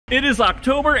It is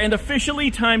October and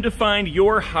officially time to find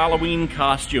your Halloween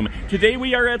costume. Today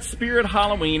we are at Spirit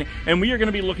Halloween and we are going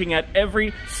to be looking at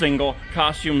every single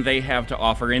costume they have to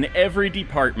offer in every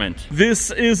department.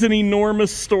 This is an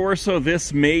enormous store, so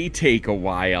this may take a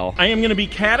while. I am going to be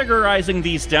categorizing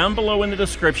these down below in the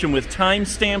description with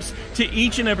timestamps to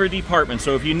each and every department.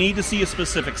 So if you need to see a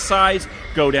specific size,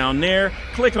 go down there,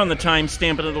 click on the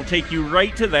timestamp, and it'll take you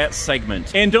right to that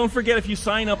segment. And don't forget, if you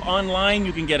sign up online,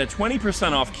 you can get a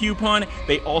 20% off coupon.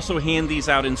 They also hand these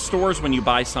out in stores when you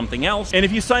buy something else. And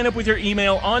if you sign up with your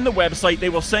email on the website, they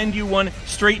will send you one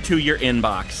straight to your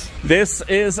inbox. This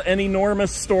is an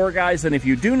enormous store, guys, and if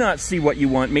you do not see what you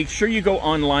want, make sure you go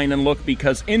online and look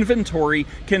because inventory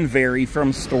can vary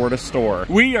from store to store.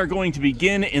 We are going to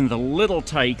begin in the Little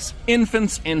Tykes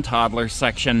infants and toddlers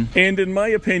section. And in my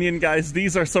opinion, guys,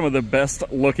 these are some of the best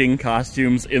looking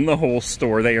costumes in the whole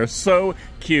store. They are so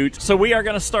cute. So we are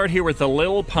going to start here with the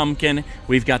Little Pumpkin.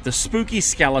 We've got the Spooky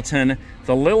Skeleton,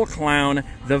 the Little Clown,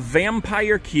 the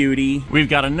Vampire Cutie. We've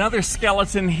got another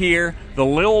skeleton here, the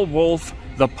Little Wolf,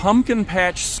 the Pumpkin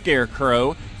Patch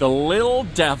Scarecrow, the Little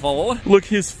Devil. Look,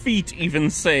 his feet even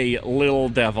say Little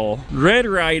Devil. Red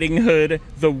Riding Hood,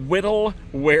 the Whittle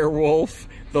Werewolf,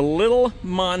 the Little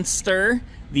Monster,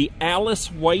 the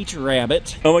Alice White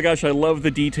Rabbit. Oh my gosh, I love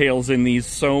the details in these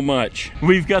so much.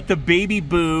 We've got the Baby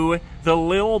Boo, the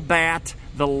Lil Bat,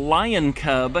 the Lion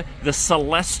Cub, the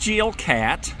Celestial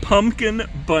Cat, Pumpkin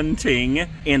Bunting,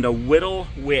 and a Whittle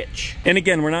Witch. And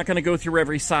again, we're not going to go through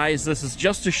every size. This is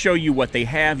just to show you what they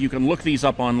have. You can look these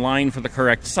up online for the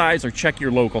correct size or check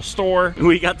your local store.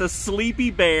 We got the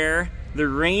Sleepy Bear, the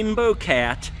Rainbow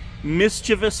Cat,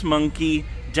 Mischievous Monkey,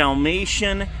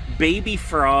 Dalmatian, Baby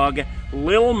Frog,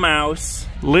 Lil Mouse,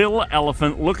 Lil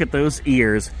Elephant, look at those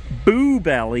ears, Boo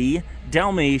Belly,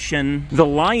 Dalmatian, the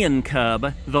Lion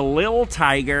Cub, the Lil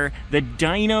Tiger, the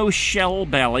Dino Shell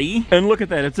Belly, and look at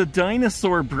that, it's a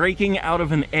dinosaur breaking out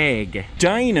of an egg.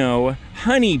 Dino,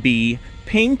 Honeybee,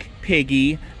 Pink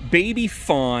Piggy, Baby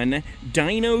Fawn,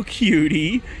 Dino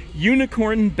Cutie,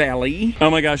 Unicorn Belly. Oh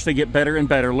my gosh, they get better and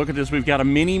better. Look at this, we've got a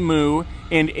Mini Moo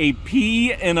and a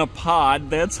pea in a pod.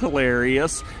 That's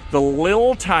hilarious. The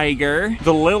Lil Tiger,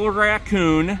 the Lil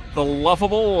Raccoon, the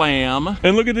Lovable Lamb.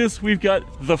 And look at this, we've got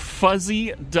the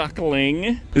Fuzzy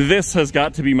Duckling. This has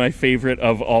got to be my favorite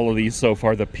of all of these so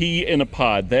far, the pea in a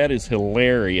pod. That is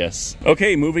hilarious.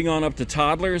 Okay, moving on up to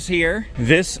toddlers here.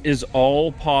 This is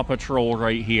all Paw Patrol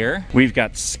right here. We've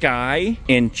got Sky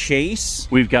and Chase.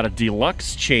 We've got a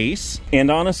deluxe Chase.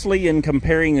 And honestly, in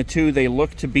comparing the two, they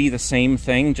look to be the same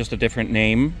thing, just a different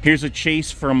name. Here's a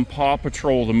Chase from Paw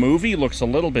Patrol the movie. Looks a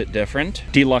little bit different.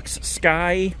 Deluxe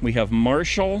Sky. We have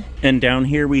Marshall. And down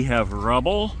here we have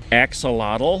Rubble,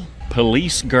 Axolotl,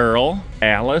 Police Girl,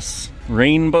 Alice,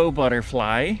 Rainbow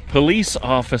Butterfly, Police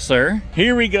Officer.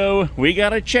 Here we go. We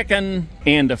got a chicken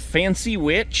and a Fancy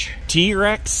Witch,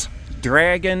 T-Rex,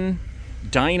 Dragon,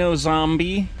 Dino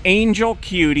Zombie, Angel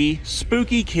Cutie,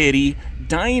 Spooky Kitty,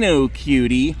 Dino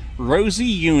Cutie, Rosie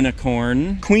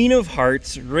Unicorn, Queen of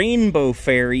Hearts, Rainbow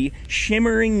Fairy,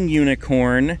 Shimmering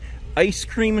Unicorn, Ice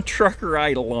Cream Truck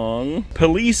Ride-Along,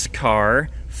 Police Car,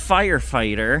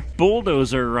 Firefighter,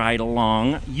 Bulldozer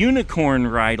Ride-Along, Unicorn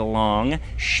Ride-Along,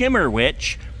 Shimmer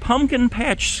Witch, Pumpkin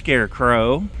Patch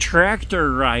Scarecrow,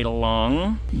 Tractor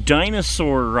Ride-Along,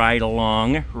 Dinosaur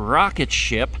Ride-Along, Rocket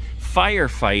Ship,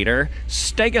 Firefighter,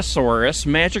 Stegosaurus,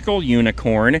 Magical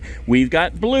Unicorn. We've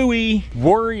got Bluey,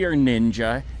 Warrior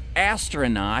Ninja,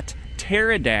 Astronaut,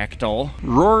 Pterodactyl,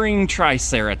 Roaring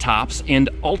Triceratops, and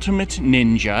Ultimate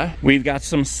Ninja. We've got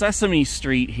some Sesame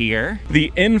Street here.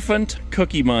 The Infant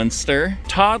Cookie Monster,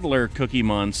 Toddler Cookie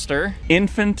Monster,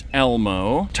 Infant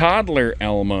Elmo, Toddler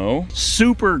Elmo,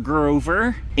 Super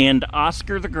Grover, and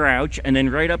Oscar the Grouch. And then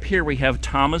right up here we have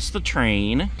Thomas the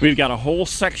Train. We've got a whole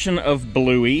section of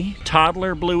Bluey,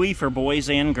 Toddler Bluey for boys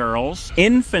and girls,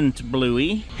 Infant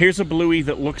Bluey. Here's a Bluey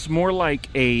that looks more like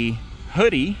a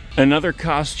hoodie, another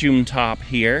costume top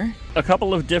here, a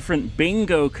couple of different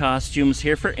bingo costumes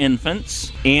here for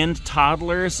infants and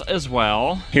toddlers as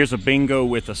well. Here's a bingo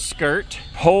with a skirt,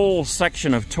 whole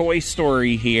section of Toy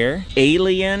Story here,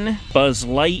 Alien, Buzz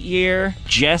Lightyear,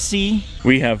 Jessie.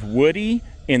 We have Woody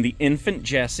and the infant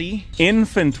Jessie,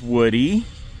 Infant Woody,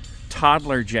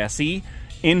 Toddler Jessie,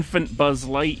 Infant Buzz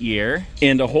Lightyear,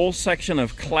 and a whole section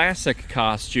of classic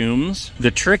costumes. The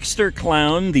Trickster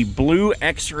Clown, the Blue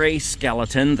X-Ray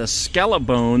Skeleton, the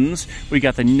Skelebanes. We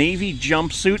got the Navy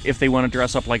Jumpsuit if they want to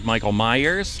dress up like Michael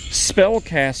Myers.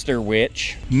 Spellcaster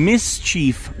Witch,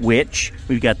 Mischief Witch.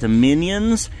 We've got the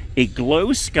Minions, a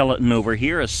glow skeleton over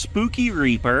here, a spooky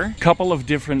reaper, couple of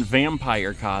different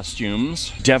vampire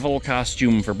costumes, devil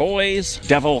costume for boys,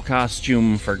 devil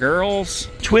costume for girls,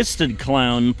 twisted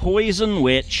clown, poison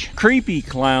witch, creepy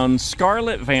clown,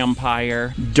 scarlet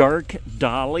vampire, dark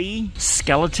dolly,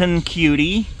 skeleton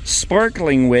cutie,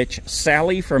 sparkling witch,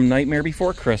 Sally from Nightmare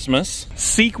Before Christmas,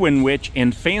 sequin witch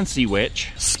and fancy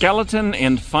witch, skeleton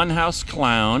and funhouse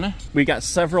clown. We got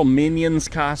several Minions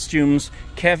costumes.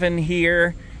 Kevin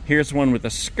here. Here's one with a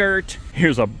skirt.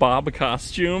 Here's a Bob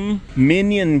costume.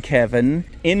 Minion Kevin.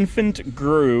 Infant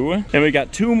Gru. And we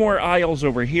got two more aisles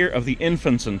over here of the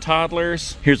infants and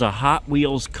toddlers. Here's a Hot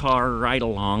Wheels car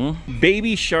ride-along.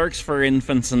 Baby sharks for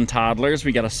infants and toddlers.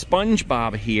 We got a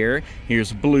SpongeBob here.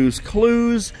 Here's Blue's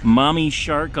Clues. Mommy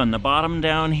Shark on the bottom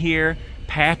down here.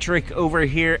 Patrick over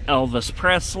here, Elvis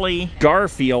Presley,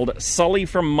 Garfield, Sully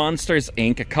from Monsters,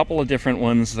 Inc., a couple of different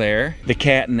ones there. The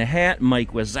Cat in the Hat,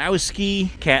 Mike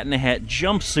Wazowski, Cat in the Hat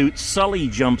jumpsuit, Sully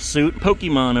jumpsuit,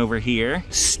 Pokemon over here,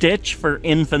 Stitch for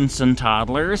infants and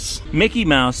toddlers, Mickey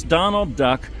Mouse, Donald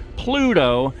Duck,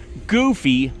 Pluto,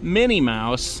 Goofy, Minnie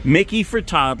Mouse, Mickey for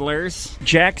toddlers,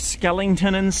 Jack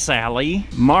Skellington and Sally,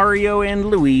 Mario and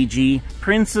Luigi,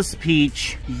 Princess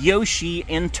Peach, Yoshi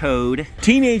and Toad,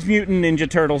 Teenage Mutant Ninja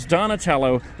Turtles,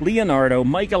 Donatello, Leonardo,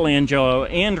 Michelangelo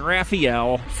and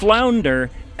Raphael, Flounder,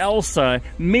 Elsa,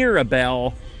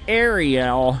 Mirabelle,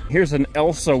 Ariel. Here's an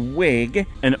Elsa wig,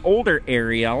 an older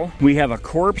Ariel. We have a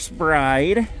Corpse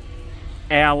Bride,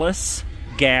 Alice,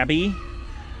 Gabby,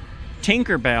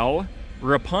 Tinkerbell,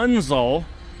 Rapunzel,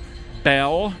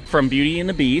 Belle from Beauty and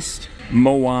the Beast,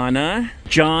 Moana,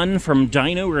 John from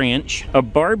Dino Ranch, a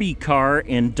Barbie car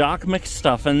and Doc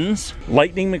McStuffins,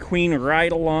 Lightning McQueen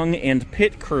ride-along and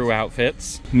pit crew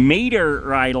outfits, Mater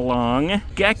ride-along,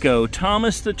 Gecko,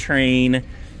 Thomas the Train,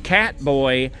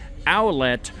 Catboy,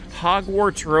 Owlette,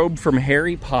 Hogwarts robe from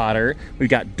Harry Potter. We've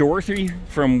got Dorothy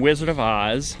from Wizard of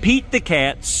Oz, Pete the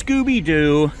Cat,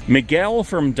 Scooby-Doo, Miguel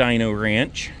from Dino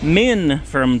Ranch, Min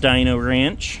from Dino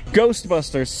Ranch,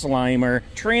 Ghostbusters Slimer,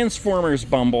 Transformers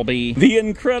Bumblebee, The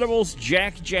Incredibles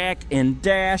Jack and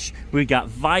Dash. We've got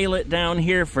Violet down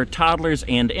here for toddlers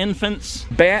and infants,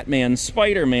 Batman,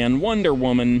 Spider-Man, Wonder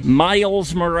Woman,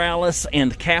 Miles Morales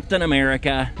and Captain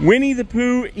America, Winnie the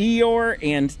Pooh, Eeyore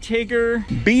and Tigger,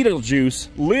 Beetlejuice,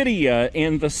 Lydia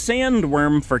and the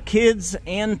Sandworm for kids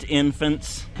and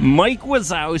infants, Mike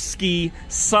Wazowski,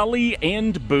 Sully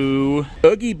and Boo,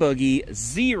 Oogie Boogie,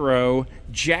 Zero,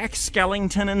 Jack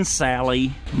Skellington and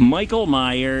Sally, Michael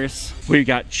Myers. We've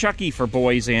got Chucky for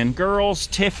boys and girls,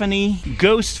 Tiffany,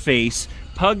 Ghostface,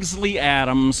 Pugsley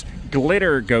Adams,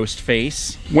 Glitter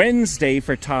Ghostface, Wednesday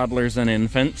for toddlers and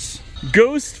infants,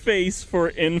 Ghostface for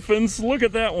infants. Look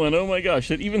at that one. Oh my gosh,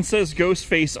 it even says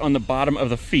Ghostface on the bottom of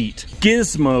the feet.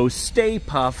 Gizmo, Stay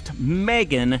Puft,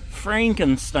 Megan,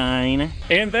 Frankenstein.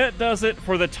 And that does it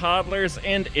for the toddlers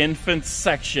and infants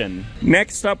section.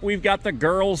 Next up, we've got the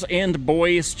girls and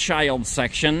boys child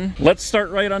section. Let's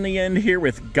start right on the end here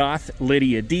with Goth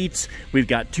Lydia Dietz. We've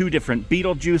got two different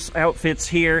Beetlejuice outfits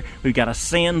here. We've got a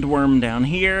Sandworm down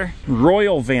here,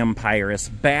 Royal Vampiress,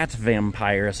 Bat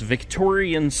Vampiress,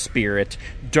 Victorian Spirit,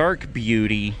 Dark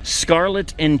Beauty,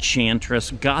 Scarlet Enchantress,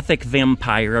 Gothic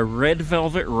Vampire, Red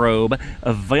Velvet Robe,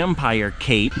 a Vampire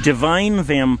Cape, Divine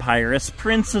Vampiress,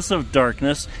 Princess of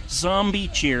Darkness, Zombie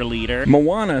Cheerleader,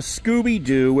 Moana,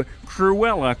 Scooby-Doo,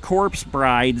 Cruella, Corpse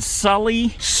Bride,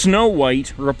 Sully, Snow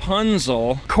White,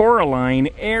 Rapunzel, Coraline,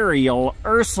 Ariel,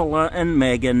 Ursula and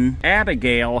Megan,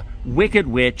 Abigail, Wicked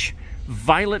Witch,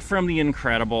 Violet from The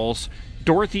Incredibles,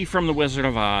 Dorothy from The Wizard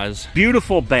of Oz,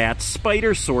 Beautiful Bat,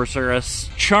 Spider Sorceress,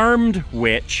 Charmed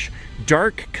Witch,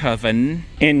 Dark Coven,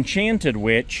 Enchanted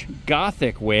Witch,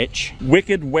 Gothic Witch,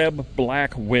 Wicked Web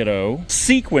Black Widow,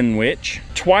 Sequin Witch,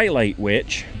 Twilight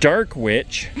Witch, Dark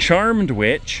Witch, Charmed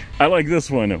Witch, I like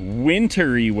this one,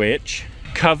 Wintry Witch,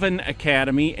 Coven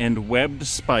Academy and Webbed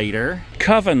Spider,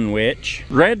 Coven Witch,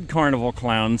 Red Carnival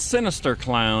Clown, Sinister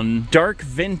Clown, Dark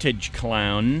Vintage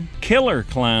Clown, Killer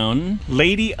Clown,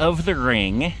 Lady of the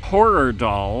Ring, Horror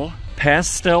Doll,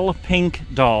 Pastel Pink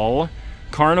Doll,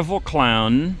 Carnival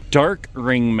Clown, Dark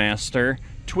Ringmaster,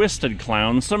 Twisted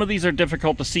Clown. Some of these are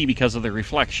difficult to see because of the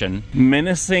reflection.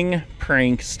 Menacing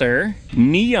Prankster,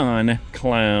 Neon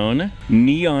Clown,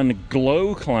 Neon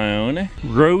Glow Clown,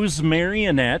 Rose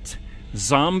Marionette,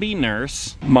 Zombie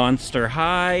Nurse, Monster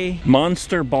High,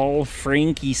 Monster Ball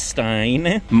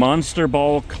Frankenstein, Monster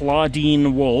Ball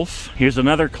Claudine Wolf. Here's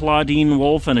another Claudine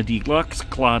Wolf and a deluxe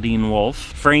Claudine Wolf.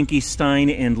 Frankenstein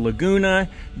and Laguna,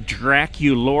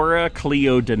 Draculora,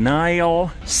 Cleo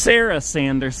Denial, Sarah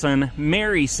Sanderson,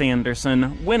 Mary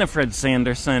Sanderson, Winifred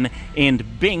Sanderson,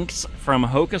 and Binks from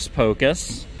Hocus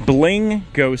Pocus, Bling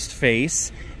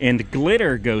Ghostface, and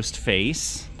Glitter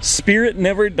Ghostface, Spirit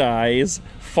Never Dies,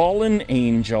 Fallen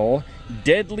Angel,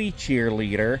 Deadly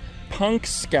Cheerleader, Punk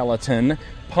Skeleton,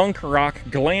 Punk Rock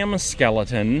Glam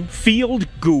Skeleton, Field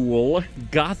Ghoul,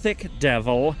 Gothic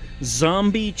Devil,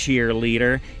 Zombie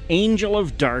Cheerleader, Angel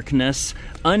of Darkness,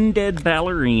 Undead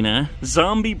Ballerina,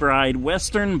 Zombie Bride,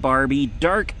 Western Barbie,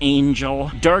 Dark Angel,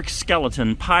 Dark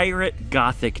Skeleton Pirate,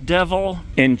 Gothic Devil,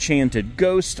 Enchanted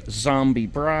Ghost, Zombie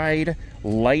Bride,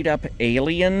 Light Up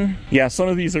Alien. Yeah, some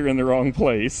of these are in the wrong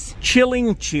place.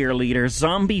 Chilling Cheerleader,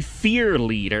 Zombie Fear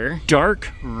Leader,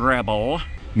 Dark Rebel,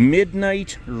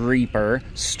 Midnight Reaper,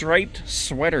 Striped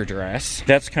Sweater Dress.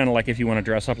 That's kind of like if you want to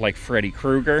dress up like Freddy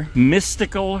Krueger.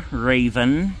 Mystical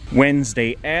Raven,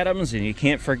 Wednesday Addams, and you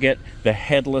can't forget the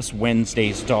Headless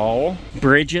Wednesday's doll.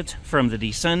 Bridget from the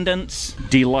Descendants,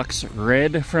 Deluxe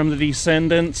Red from the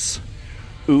Descendants,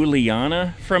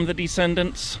 Uliana from the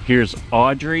Descendants. Here's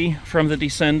Audrey from the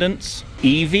Descendants,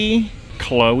 Evie,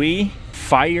 Chloe,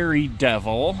 Fiery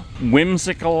Devil,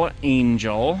 Whimsical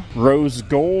Angel, Rose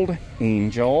Gold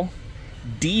Angel,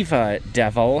 Diva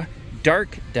Devil,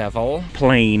 Dark Devil,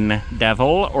 Plain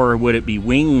Devil, or would it be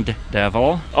Winged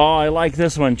Devil? Oh, I like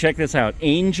this one. Check this out.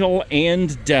 Angel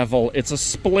and Devil. It's a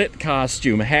split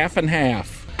costume, half and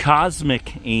half.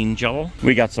 Cosmic Angel.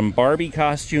 We got some Barbie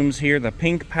costumes here. The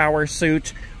pink power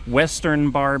suit, Western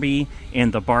Barbie,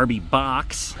 and the Barbie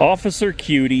box. Officer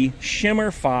Cutie, Shimmer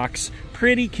Fox,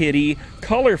 Pretty Kitty,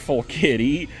 Colorful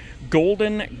Kitty,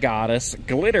 Golden Goddess,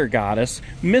 Glitter Goddess,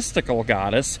 Mystical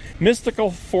Goddess,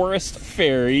 Mystical Forest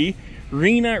Fairy,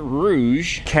 Rena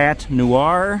Rouge, Cat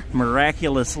Noir,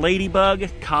 Miraculous Ladybug,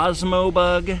 Cosmo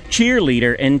Bug,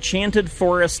 Cheerleader, Enchanted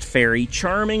Forest Fairy,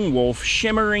 Charming Wolf,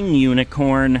 Shimmering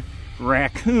Unicorn,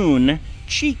 Raccoon,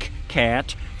 Cheek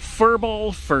Cat,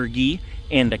 Furball Fergie,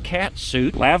 and a cat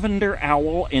suit, Lavender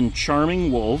Owl and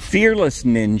Charming Wolf, Fearless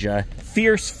Ninja,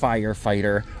 Fierce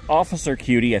Firefighter, Officer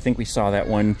Cutie, I think we saw that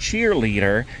one,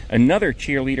 Cheerleader, another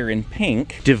cheerleader in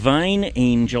pink, Divine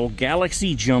Angel,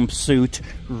 Galaxy Jumpsuit,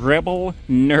 Rebel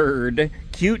Nerd,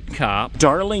 Cute Cop,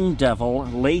 Darling Devil,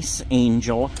 Lace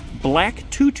Angel, Black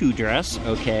Tutu Dress,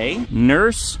 okay,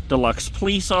 Nurse, Deluxe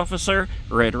Police Officer,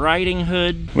 Red Riding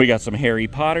Hood. We got some Harry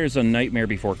Potters, A Nightmare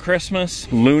Before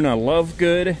Christmas, Luna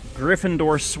Lovegood,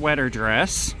 Gryffindor Sweater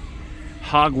Dress,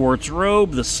 Hogwarts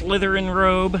Robe, the Slytherin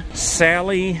Robe,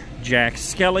 Sally, Jack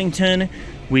Skellington.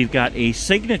 We've got a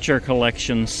Signature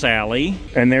Collection Sally,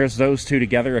 and there's those two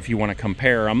together if you want to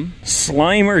compare them.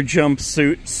 Slimer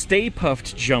Jumpsuit, Stay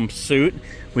Puffed Jumpsuit.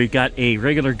 We've got a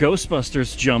regular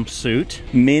Ghostbusters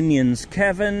jumpsuit. Minions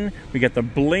Kevin. We got the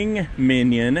Bling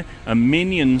Minion, a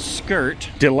Minion skirt.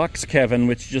 Deluxe Kevin,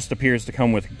 which just appears to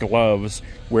come with gloves,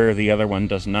 where the other one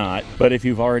does not. But if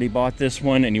you've already bought this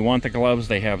one and you want the gloves,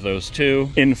 they have those too.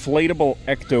 Inflatable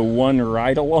Ecto-1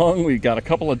 Ride-Along. We've got a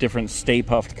couple of different Stay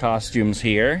Puffed costumes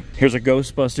here. Here's a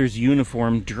Ghostbusters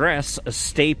uniform dress, a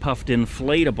Stay Puffed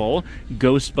inflatable,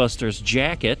 Ghostbusters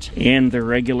jacket, and the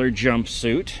regular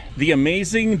jumpsuit. The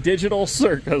Amazing Digital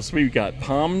Circus. We've got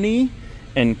Pomni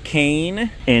and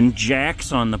Kane and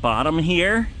Jax on the bottom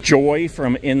here. Joy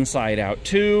from Inside Out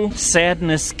 2.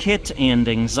 Sadness Kit and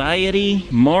Anxiety.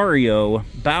 Mario,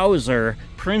 Bowser,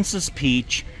 Princess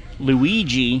Peach,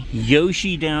 Luigi,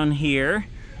 Yoshi down here.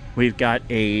 We've got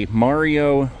a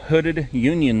Mario hooded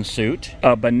union suit,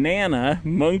 a Banana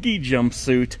monkey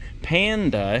jumpsuit,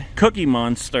 Panda, Cookie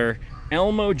Monster,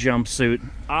 Elmo jumpsuit,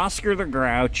 Oscar the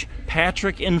Grouch,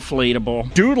 Patrick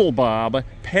Inflatable, Doodle Bob,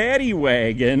 Patty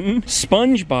Wagon,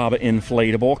 SpongeBob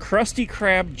Inflatable, Krusty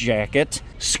Krab Jacket,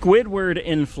 Squidward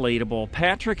Inflatable,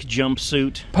 Patrick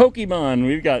Jumpsuit, Pokemon,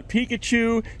 we've got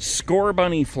Pikachu,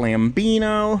 Scorbunny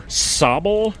Flambino,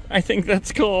 Sobble, I think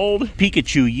that's called,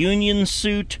 Pikachu Union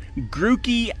Suit,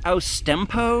 Grookey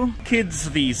Austempo.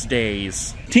 Kids these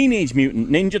days. Teenage Mutant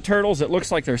Ninja Turtles, it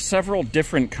looks like there's several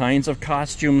different kinds of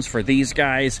costumes for these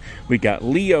guys. We got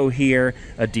Leo here,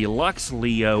 a deluxe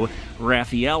Leo,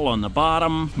 Raphael on the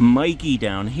bottom, Mikey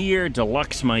down here,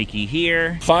 deluxe Mikey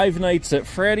here. Five Nights at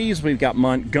Freddy's, we've got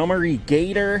Montgomery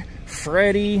Gator,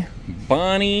 Freddy,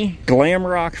 Bonnie,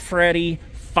 Glamrock Freddy,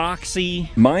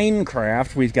 Foxy.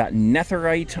 Minecraft, we've got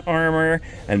Netherite armor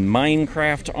and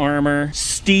Minecraft armor.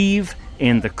 Steve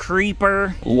and the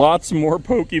Creeper. Lots more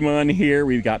Pokemon here.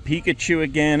 We've got Pikachu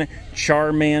again,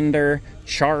 Charmander,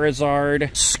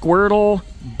 Charizard, Squirtle,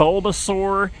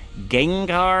 Bulbasaur,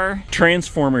 Gengar,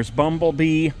 Transformers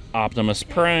Bumblebee, Optimus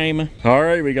Prime. All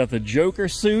right, we got the Joker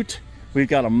suit. We've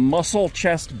got a muscle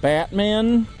chest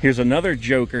Batman. Here's another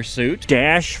Joker suit.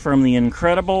 Dash from The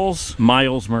Incredibles,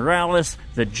 Miles Morales,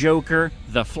 the Joker,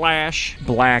 the Flash,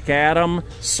 Black Adam,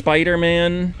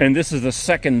 Spider-Man. And this is the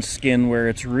second skin where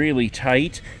it's really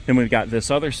tight. Then we've got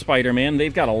this other Spider-Man.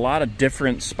 They've got a lot of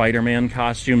different Spider-Man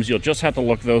costumes. You'll just have to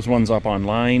look those ones up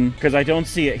online, because I don't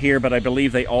see it here, but I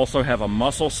believe they also have a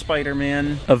muscle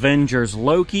Spider-Man. Avengers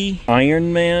Loki,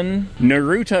 Iron Man,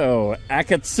 Naruto,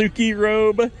 Akatsuki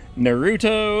robe,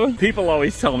 Naruto. People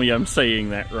always tell me I'm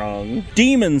saying that wrong.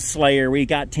 Demon Slayer, we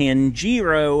got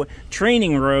Tanjiro,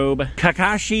 training robe,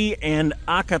 Kakashi, and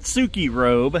Akatsuki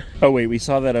robe. Oh wait, we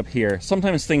saw that up here.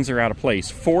 Sometimes things are out of place.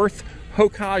 Fourth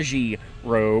Hokage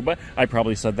robe. I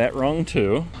probably said that wrong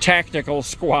too. Tactical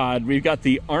Squad, we've got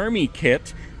the Army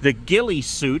Kit, the Ghillie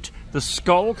suit, the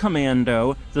Skull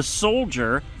Commando, the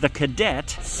Soldier, the Cadet.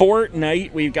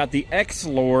 Fortnite, we've got the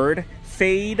X-Lord,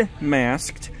 Fade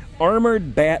Masked,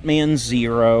 Armored Batman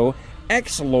Zero,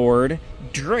 X-Lord,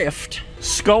 Drift,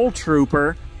 Skull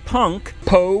Trooper, Punk,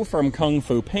 Poe from Kung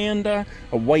Fu Panda,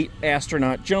 a white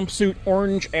astronaut jumpsuit,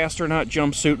 orange astronaut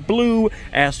jumpsuit, blue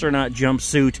astronaut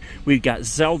jumpsuit. We've got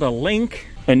Zelda Link,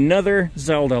 another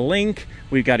Zelda Link.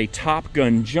 We've got a Top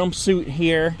Gun jumpsuit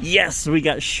here. Yes, we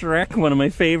got Shrek, one of my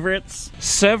favorites.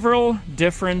 Several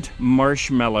different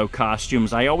Marshmallow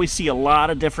costumes. I always see a lot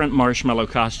of different Marshmallow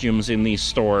costumes in these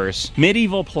stores.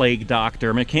 Medieval Plague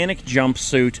Doctor, Mechanic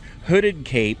jumpsuit, hooded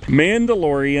cape,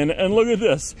 Mandalorian, and look at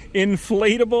this,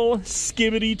 inflatable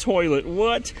skibbity toilet.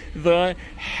 What the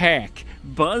heck?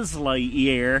 Buzz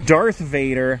Lightyear, Darth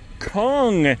Vader,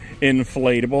 Kong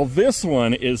inflatable. This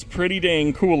one is pretty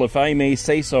dang cool, if I may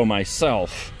say so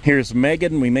myself. Here's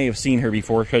Megan. We may have seen her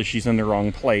before because she's in the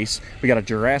wrong place. We got a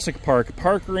Jurassic Park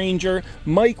Park Ranger,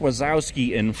 Mike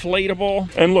Wazowski inflatable.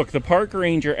 And look, the Park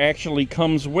Ranger actually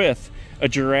comes with a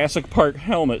Jurassic Park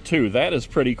helmet too. That is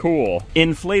pretty cool.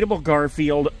 Inflatable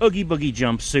Garfield, Oogie Boogie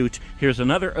jumpsuit. Here's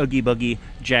another Oogie Boogie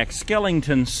Jack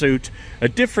Skellington suit, a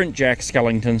different Jack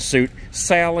Skellington suit,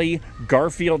 Sally,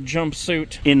 Garfield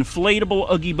jumpsuit,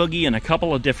 inflatable Oogie Boogie, and a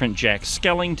couple of different Jack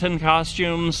Skellington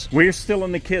costumes. We're still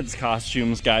in the kids'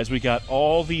 costumes, guys. We got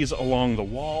all these along the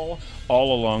wall,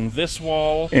 all along this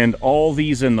wall, and all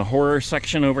these in the horror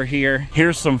section over here.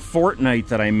 Here's some Fortnite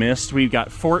that I missed. We've got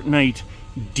Fortnite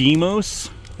Demos,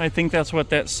 I think that's what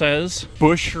that says.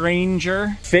 Bush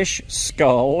Ranger, Fish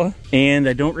Skull, and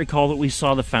I don't recall that we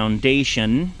saw the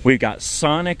Foundation. We've got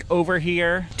Sonic over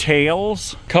here,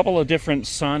 Tails, a couple of different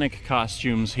Sonic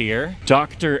costumes here,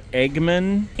 Dr.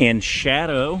 Eggman, and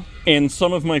Shadow. And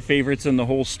some of my favorites in the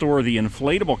whole store, the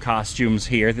inflatable costumes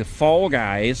here, the Fall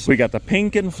Guys. We got the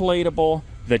pink inflatable,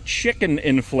 the chicken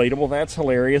inflatable, that's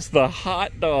hilarious, the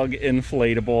hot dog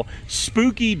inflatable,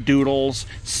 Spooky Doodles,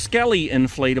 Skelly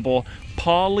inflatable,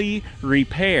 Polly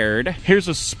repaired. Here's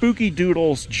a Spooky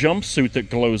Doodles jumpsuit that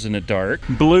glows in the dark.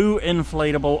 Blue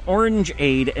inflatable, Orange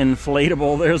Aid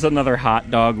inflatable. There's another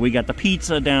hot dog. We got the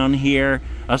pizza down here.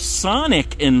 A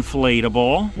Sonic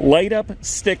inflatable. Light up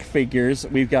stick figures.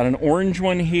 We've got an orange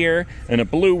one here and a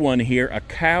blue one here. A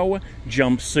cow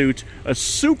jumpsuit. A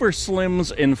Super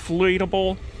Slims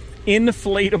inflatable.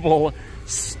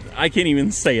 I can't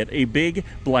even say it. A big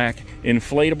black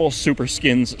inflatable Super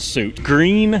Skins suit.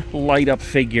 Green light up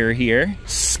figure here.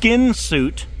 Skin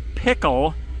suit.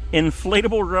 Pickle.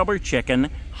 Inflatable rubber chicken.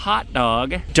 Hot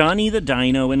dog. Donnie the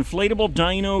Dino. Inflatable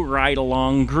dino ride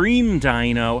along. Green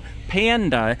dino.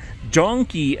 Panda.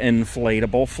 Donkey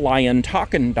inflatable. Flying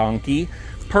talking donkey.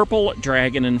 Purple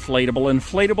dragon inflatable,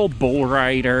 inflatable bull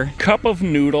rider, cup of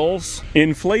noodles,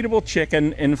 inflatable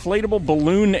chicken, inflatable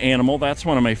balloon animal, that's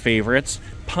one of my favorites,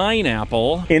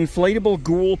 pineapple, inflatable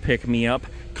ghoul pick-me-up,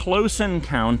 close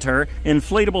encounter,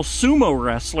 inflatable sumo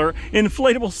wrestler,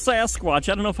 inflatable Sasquatch,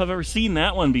 I don't know if I've ever seen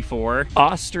that one before,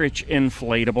 ostrich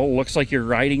inflatable, looks like you're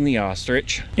riding the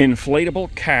ostrich,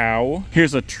 inflatable cow,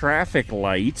 here's a traffic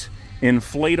light,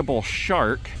 inflatable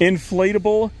shark,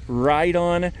 inflatable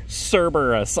ride-on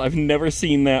Cerberus. I've never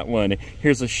seen that one.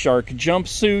 Here's a shark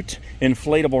jumpsuit,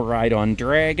 inflatable ride-on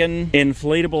dragon,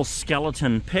 inflatable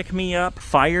skeleton pick-me-up,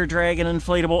 fire dragon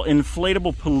inflatable,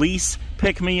 inflatable police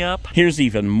pick-me-up. Here's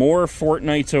even more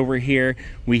Fortnites over here.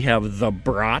 We have the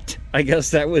Brat, I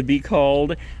guess that would be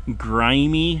called,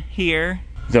 Grimy here,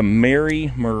 the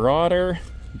Merry Marauder,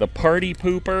 the Party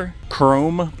Pooper,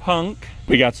 Chrome Punk.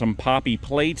 We got some Poppy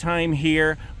Playtime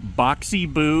here,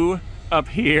 Boxy Boo up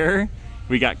here.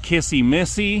 We got Kissy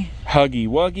Missy, Huggy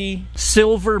Wuggy,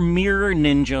 Silver Mirror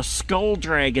Ninja, Skull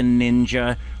Dragon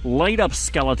Ninja, Light Up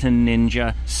Skeleton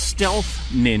Ninja, Stealth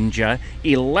Ninja,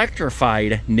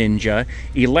 Electrified Ninja,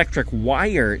 Electric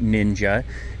Wire Ninja,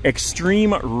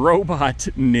 Extreme Robot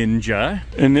Ninja,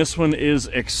 and this one is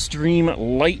Extreme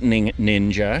Lightning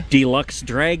Ninja, Deluxe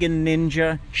Dragon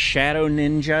Ninja, Shadow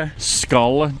Ninja,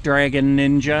 Skull Dragon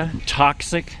Ninja,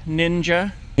 Toxic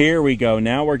Ninja. Here we go.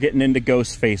 Now we're getting into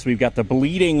Ghostface. We've got the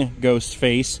Bleeding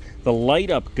Ghostface, the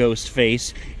Light Up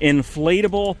Ghostface,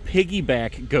 Inflatable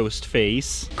Piggyback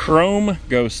Ghostface, Chrome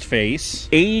Ghostface,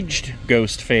 Aged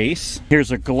Ghostface.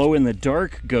 Here's a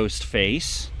Glow-in-the-Dark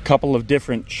Ghostface. Couple of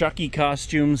different Chucky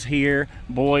costumes here,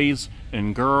 boys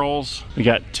and girls. We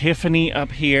got Tiffany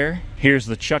up here. Here's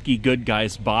the Chucky Good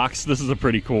Guys box. This is a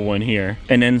pretty cool one here.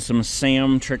 And then some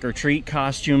Sam Trick or Treat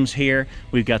costumes here.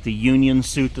 We've got the Union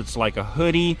suit that's like a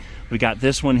hoodie. We got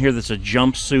this one here that's a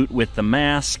jumpsuit with the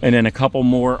mask, and then a couple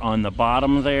more on the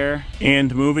bottom there.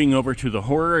 And moving over to the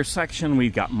horror section,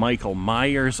 we've got Michael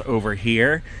Myers over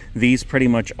here. These pretty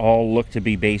much all look to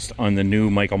be based on the new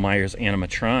Michael Myers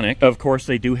animatronic. Of course,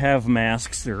 they do have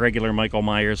masks, the regular Michael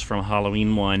Myers from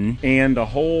Halloween 1, and a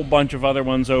whole bunch of other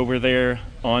ones over there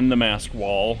on the mask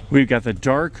wall. We've got the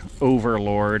Dark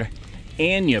Overlord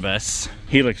Anubis.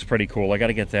 He looks pretty cool. I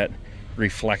gotta get that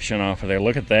reflection off of there.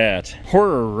 Look at that.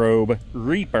 Horror Robe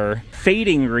Reaper,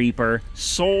 Fading Reaper,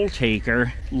 Soul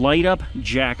Taker, Light Up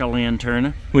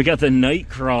Jack-o'-lantern. We got the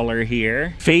Nightcrawler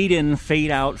here. Fade In,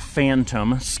 Fade Out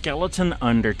Phantom, Skeleton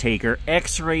Undertaker,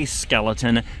 X-Ray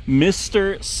Skeleton,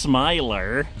 Mr.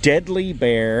 Smiler, Deadly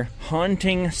Bear,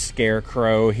 Haunting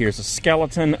Scarecrow. Here's a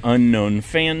Skeleton, Unknown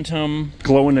Phantom,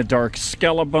 Glow-in-the-Dark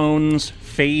Skellebones,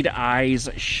 Fade Eyes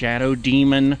Shadow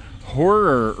Demon,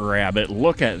 Horror Rabbit.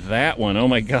 Look at that one. Oh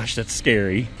my gosh, that's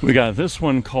scary. We got this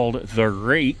one called The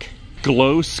Rake,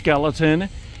 Glow Skeleton,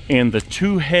 and the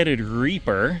Two-Headed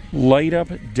Reaper, Light Up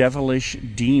Devilish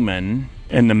Demon,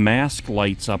 and the mask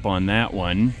lights up on that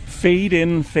one. Fade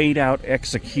In, Fade Out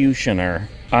Executioner,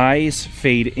 Eyes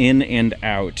Fade In and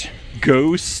Out,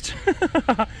 Ghost,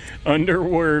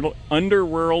 Underworld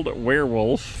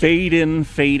Werewolf, Fade In,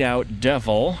 Fade Out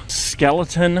Devil,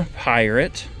 Skeleton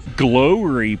Pirate, Glow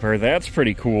Reaper. That's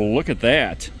pretty cool. Look at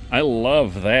that. I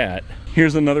love that.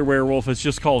 Here's another werewolf. It's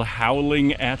just called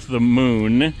Howling at the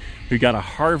Moon. We got a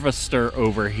Harvester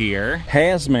over here.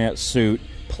 Hazmat Suit,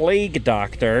 Plague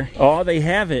Doctor. Oh, they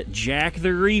have it. Jack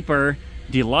the Reaper,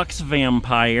 Deluxe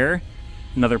Vampire,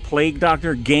 another Plague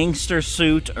Doctor, Gangster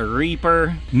Suit, a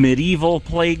Reaper, Medieval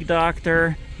Plague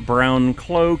Doctor, Brown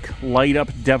Cloak, Light Up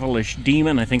Devilish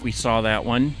Demon. I think we saw that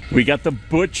one. We got the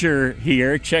Butcher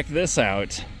here. Check this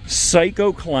out.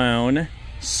 Psycho Clown,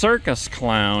 Circus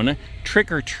Clown,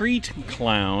 Trick or Treat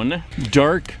Clown,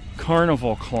 Dark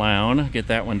Carnival Clown. Get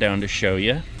that one down to show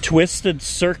you. Twisted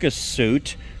Circus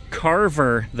Suit,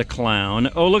 Carver the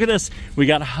Clown. Oh, look at this. We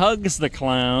got Hugs the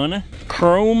Clown,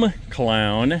 Chrome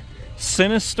Clown,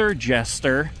 Sinister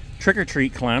Jester, Trick or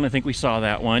Treat Clown. I think we saw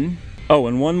that one. Oh,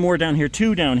 and one more down here,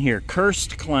 two down here.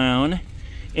 Cursed Clown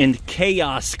and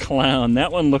Chaos Clown.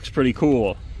 That one looks pretty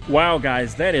cool. Wow,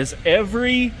 guys, that is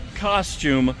every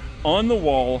costume on the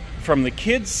wall from the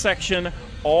kids section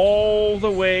all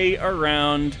the way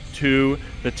around to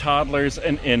the toddlers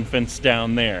and infants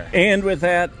down there. And with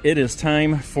that, it is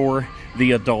time for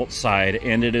the adult side,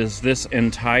 and it is this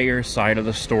entire side of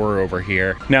the store over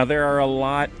here. Now, there are a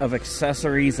lot of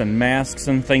accessories and masks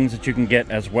and things that you can get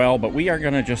as well, but we are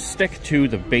going to just stick to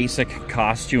the basic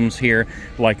costumes here,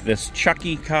 like this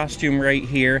Chucky costume right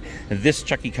here, this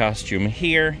Chucky costume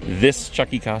here, this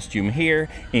Chucky costume here,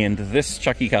 and this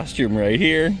Chucky costume right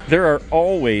here. There are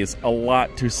always a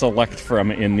lot to select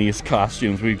from in these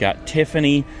costumes. We've got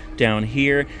Tiffany down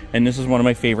here, and this is one of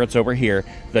my favorites over here,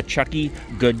 the Chucky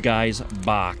Good Guys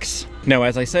box. Now,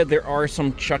 as I said, there are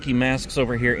some Chucky masks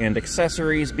over here and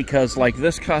accessories, because like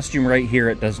this costume right here,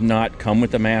 it does not come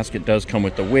with the mask. It does come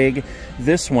with the wig.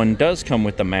 This one does come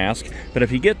with the mask, but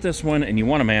if you get this one and you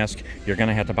want a mask, you're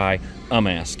gonna have to buy a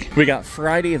mask. We got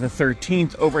Friday the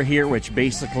 13th over here, which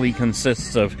basically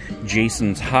consists of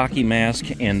Jason's hockey mask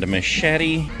and a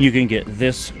machete. You can get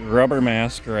this rubber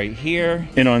mask right here,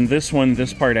 and on this one,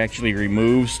 this part actually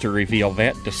removes to reveal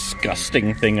that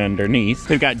disgusting thing underneath.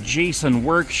 They've got Jason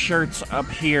work shirts up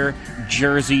here,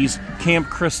 jerseys, Camp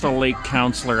Crystal Lake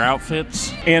counselor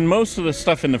outfits, and most of the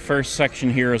stuff in the first section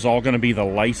here is all going to be the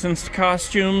licensed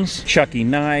costumes. Chucky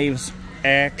knives,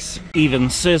 axe, even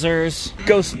scissors,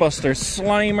 Ghostbusters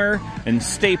Slimer, and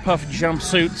Stay Puft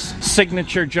jumpsuits,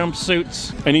 signature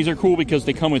jumpsuits. And these are cool because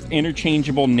they come with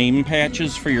interchangeable name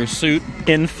patches for your suit.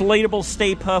 Inflatable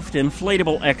Stay Puft,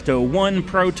 inflatable Ecto-1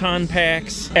 proton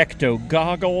packs, Ecto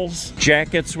goggles,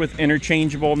 jackets with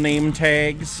interchangeable name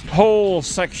tags, whole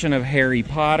section of Harry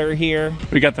Potter here.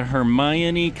 We got the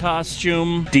Hermione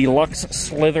costume, deluxe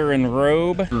Slytherin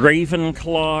robe,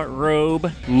 Ravenclaw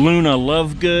robe, Luna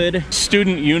Lovegood,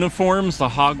 student uniforms, the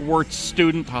Hogwarts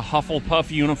student, the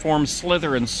Hufflepuff uniform,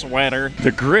 Slytherin sweater,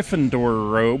 the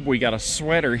Gryffindor robe. We got a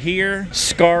sweater here,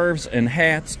 scarves and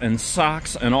hats and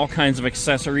socks and all kinds of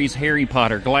accessories, Harry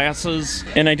Potter glasses.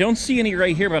 And I don't see any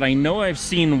right here, but I know I've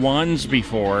seen wands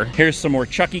before. Here's some more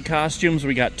Chucky costumes.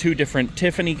 We got 2 different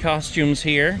Tiffany costumes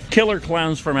here. Killer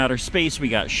Clowns from Outer Space. We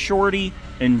got Shorty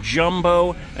and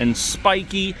Jumbo and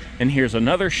Spiky, and here's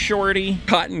another Shorty.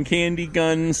 Cotton candy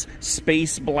guns,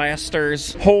 space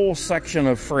blasters, whole section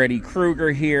of Freddy Krueger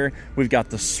here. We've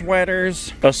got the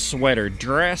sweaters, a sweater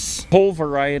dress, whole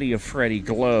variety of Freddy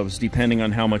gloves depending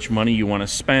on how much money you want to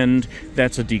spend.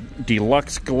 That's a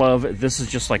deluxe glove. This is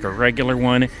just like a regular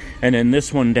one, and then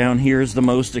this one down here is the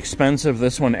most expensive.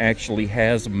 This one actually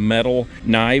has metal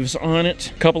knives on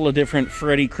it. A couple of different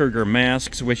Freddy Krueger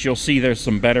masks, which you'll see there's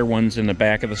some better ones in the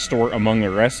back of the store among the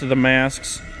rest of the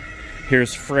masks.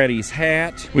 Here's Freddy's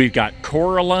hat. We've got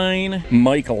Coraline,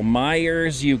 Michael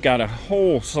Myers. You've got a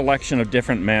whole selection of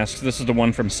different masks. This is the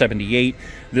one from '78.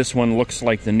 This one looks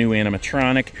like the new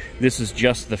animatronic. This is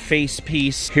just the face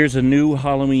piece. Here's a new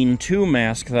Halloween 2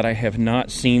 mask that I have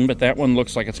not seen, but that one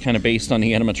looks like it's kind of based on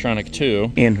the animatronic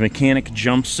too. And mechanic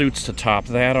jumpsuits to top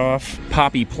that off.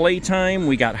 Poppy Playtime.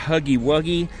 We got Huggy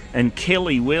Wuggy and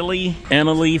Killy Willy.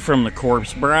 Emily from The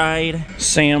Corpse Bride.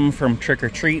 Sam from Trick or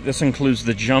Treat. This includes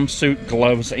the jumpsuit,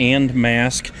 gloves, and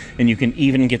mask, and you can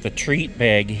even get the treat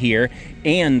bag here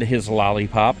and his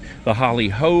lollipop. The Holly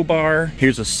Ho bar.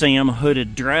 Here's a Sam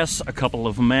hooded dress, a couple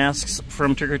of masks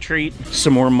from Trick or Treat,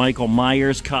 some more Michael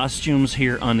Myers costumes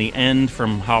here on the end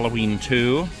from Halloween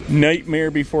 2. Nightmare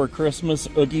Before Christmas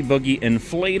Oogie Boogie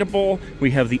inflatable.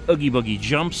 We have the Oogie Boogie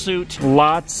jumpsuit.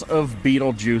 Lots of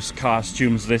Beetlejuice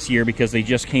costumes this year because they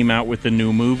just came out with the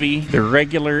new movie. The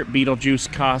regular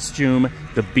Beetlejuice costume,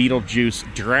 the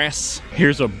Beetlejuice dress.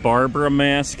 Here's a Barbara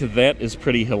mask. That is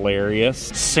pretty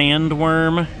hilarious. Sandworm.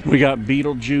 We got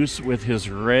Beetlejuice with his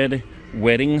red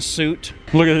wedding suit.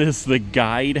 Look at this, the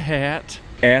guide hat.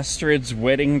 Astrid's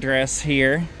wedding dress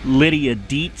here. Lydia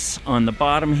Dietz on the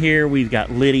bottom here. We've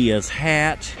got Lydia's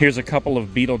hat. Here's a couple of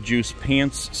Beetlejuice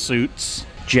pants suits.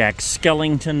 Jack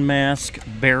Skellington mask,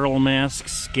 barrel mask,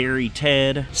 Scary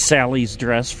Ted, Sally's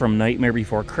dress from Nightmare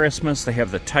Before Christmas. They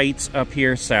have the tights up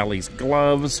here, Sally's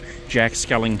gloves, Jack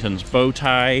Skellington's bow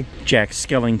tie, Jack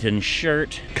Skellington's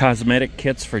shirt, cosmetic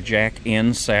kits for Jack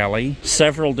and Sally,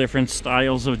 several different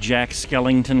styles of Jack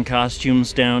Skellington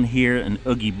costumes down here, an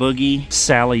Oogie Boogie,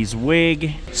 Sally's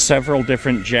wig, several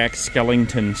different Jack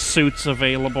Skellington suits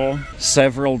available,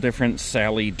 several different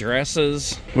Sally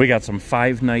dresses. We got some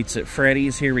Five Nights at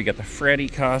Freddy's here. We got the Freddy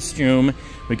costume.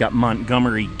 We got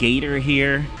Montgomery Gator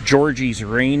here. Georgie's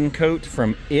raincoat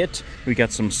from It. We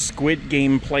got some Squid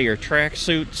Game player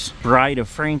tracksuits. Bride of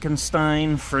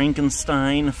Frankenstein,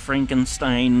 Frankenstein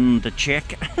the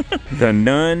chick. The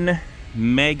Nun,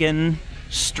 Megan,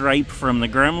 Stripe from the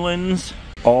Gremlins.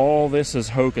 All this is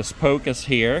Hocus Pocus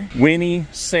here. Winnie,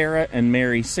 Sarah, and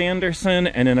Mary Sanderson.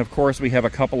 And then, of course, we have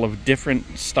a couple of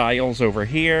different styles over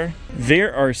here.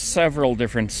 There are several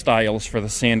different styles for the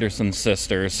Sanderson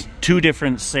sisters. 2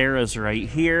 different Sarahs right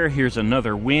here. Here's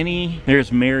another Winnie.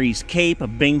 There's Mary's cape, a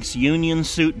Binks Union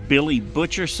suit, Billy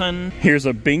Butcherson. Here's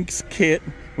a Binks kit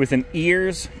with an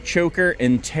ears, choker,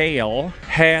 and tail.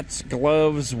 Hats,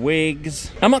 gloves,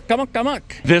 wigs.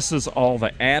 Amok. This is all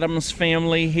the Addams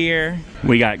family here.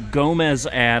 We got Gomez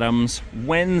Addams,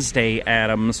 Wednesday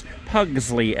Addams,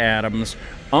 Pugsley Addams,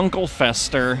 Uncle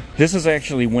Fester. This is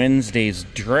actually Wednesday's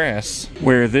dress,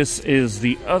 where this is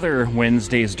the other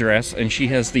Wednesday's dress, and she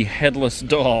has the headless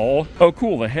doll. Oh,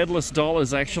 cool, the headless doll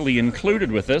is actually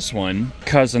included with this one.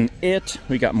 Cousin It.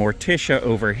 We got Morticia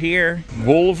over here.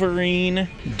 Wolverine,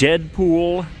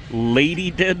 Deadpool, Lady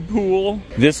Deadpool.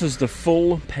 This is the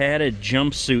full padded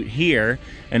jumpsuit here.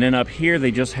 And then up here,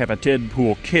 they just have a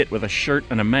Deadpool kit with a shirt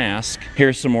and a mask.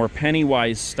 Here's some more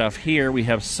Pennywise stuff here. We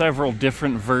have several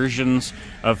different versions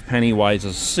of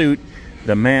Pennywise's suit.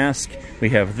 the mask. We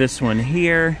have this one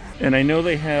here, and I know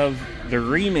they have the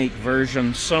remake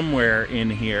version somewhere in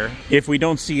here. If we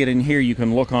don't see it in here, you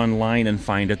can look online and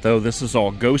find it, though. This is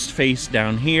all Ghostface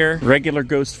down here. Regular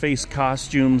Ghostface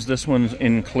costumes. This one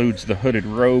includes the hooded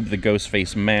robe, the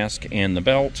Ghostface mask, and the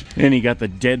belt. Then you got the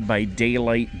Dead by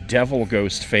Daylight Devil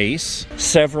Ghostface.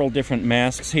 Several different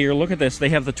masks here. Look at this. They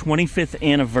have the 25th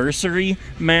anniversary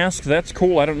mask. That's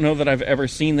cool. I don't know that I've ever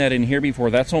seen that in here before.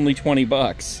 That's only 20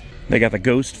 bucks. They got the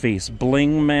Ghostface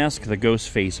Bling mask, the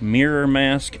Ghostface Mirror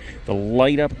mask, the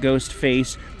Light Up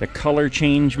Ghostface, the Color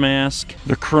Change mask,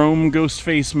 the Chrome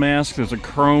Ghostface mask. There's a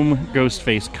Chrome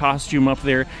Ghostface costume up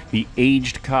there, the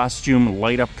Aged costume,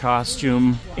 Light Up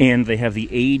costume, and they have the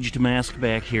Aged mask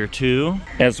back here too,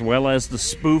 as well as the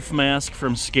Spoof mask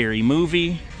from Scary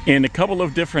Movie. And a couple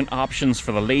of different options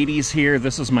for the ladies here.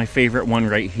 This is my favorite one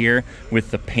right here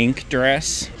with the pink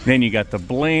dress. Then you got the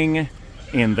bling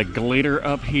and the glitter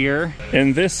up here.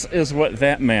 And this is what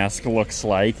that mask looks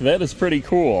like. That is pretty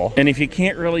cool. And if you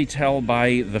can't really tell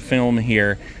by the film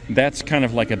here, that's kind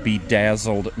of like a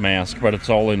bedazzled mask, but it's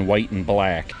all in white and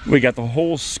black. We got the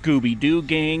whole Scooby-Doo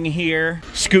gang here.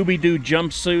 Scooby-Doo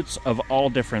jumpsuits of all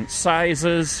different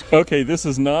sizes. Okay, this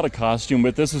is not a costume,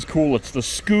 but this is cool. It's the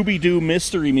Scooby-Doo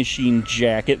Mystery Machine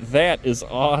jacket. That is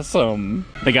awesome.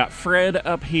 They got Fred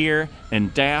up here,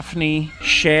 and Daphne,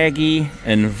 Shaggy,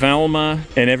 and Velma.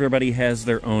 And everybody has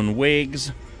their own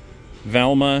wigs.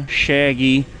 Velma,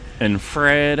 Shaggy, and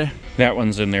Fred. That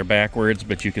one's in there backwards,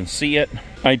 but you can see it.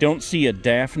 I don't see a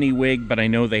Daphne wig, but I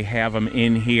know they have them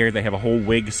in here. They have a whole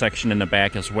wig section in the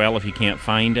back as well if you can't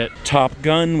find it. Top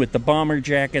Gun with the bomber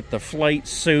jacket, the flight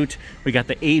suit. We got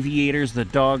the aviators, the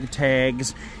dog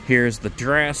tags. Here's the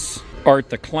dress. Art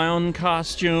the Clown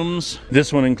costumes.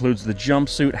 This one includes the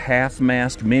jumpsuit, half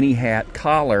mask, mini hat,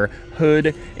 collar,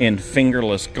 hood, and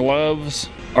fingerless gloves.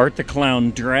 Art the Clown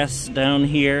dress down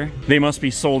here. They must be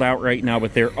sold out right now,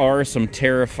 but there are some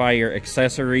Terrifier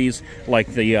accessories like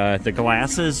the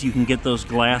glasses. You can get those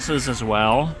glasses as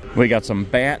well. We got some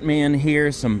Batman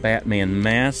here, some Batman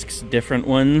masks, different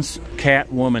ones.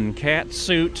 Catwoman cat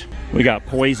suit. We got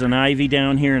Poison Ivy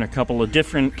down here in a couple of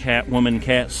different Catwoman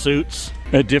cat suits.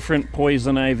 A different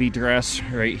Poison Ivy dress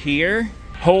right here.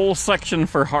 Whole section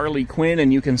for Harley Quinn,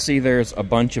 and you can see there's a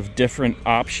bunch of different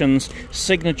options.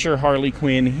 Signature Harley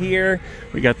Quinn here.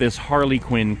 We got this Harley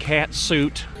Quinn cat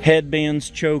suit.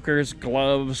 Headbands, chokers,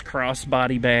 gloves,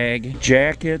 crossbody bag,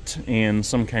 jacket, and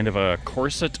some kind of a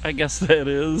corset, I guess that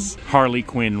is. Harley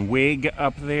Quinn wig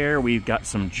up there. We've got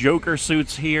some Joker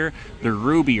suits here. The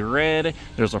ruby red.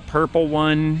 There's a purple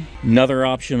one. Another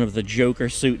option of the Joker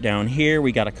suit down here.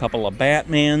 We got a couple of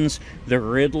Batmans. The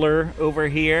Riddler over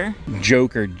here.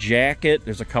 Joker jacket.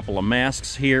 There's a couple of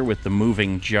masks here with the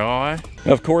moving jaw.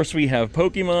 Of course, we have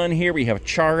Pokemon here. We have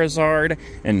Charizard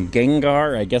and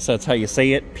Gengar. I guess that's how you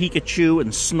say it. Pikachu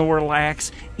and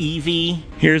Snorlax, Eevee.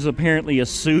 Here's apparently a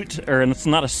suit, or it's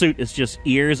not a suit, it's just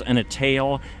ears and a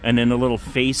tail, and then the little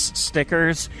face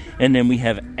stickers. And then we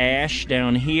have Ash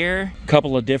down here.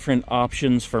 Couple of different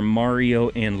options for Mario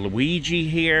and Luigi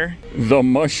here. The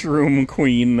Mushroom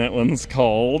Queen, that one's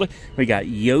called. We got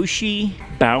Yoshi,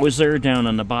 Bowser down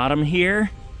on the bottom here.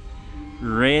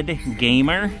 Red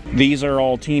Gamer. These are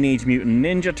all Teenage Mutant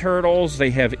Ninja Turtles. They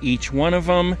have each one of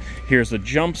them. Here's a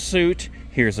jumpsuit.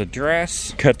 Here's a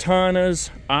dress.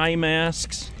 Katanas, eye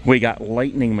masks. We got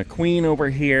Lightning McQueen over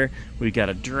here. We got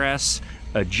a dress,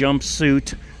 a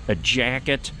jumpsuit, a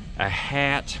jacket, a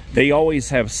hat. They always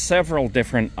have several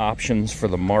different options for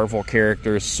the Marvel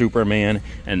characters, Superman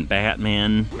and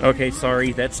Batman. Okay,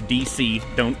 sorry, that's DC.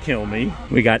 Don't kill me.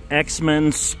 We got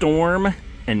X-Men, Storm,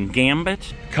 and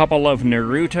Gambit. Couple of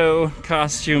Naruto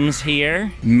costumes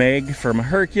here. Meg from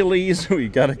Hercules. We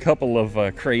got a couple of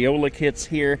Crayola kits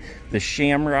here. The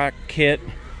Shamrock kit.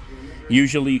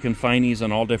 Usually you can find these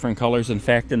in all different colors. In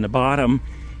fact, in the bottom,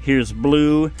 here's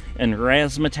blue and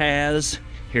razzmatazz.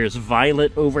 Here's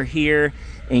Violet over here.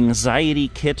 Anxiety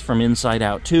kit from Inside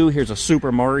Out 2. Here's a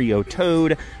Super Mario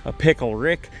Toad, a Pickle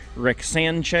Rick, Rick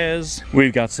Sanchez.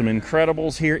 We've got some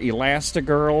Incredibles here,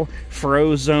 Elastigirl,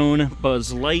 Frozone,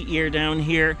 Buzz Lightyear down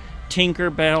here,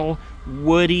 Tinkerbell,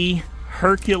 Woody,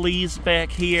 Hercules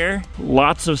back here.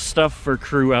 Lots of stuff for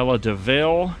Cruella de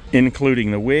Vil,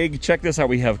 including the wig. Check this out,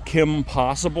 we have Kim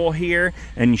Possible here,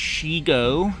 and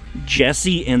She-Go,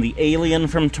 Jessie and the alien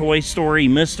from Toy Story,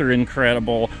 Mr.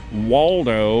 Incredible,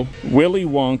 Waldo, Willy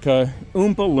Wonka,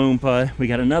 Oompa Loompa. We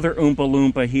got another Oompa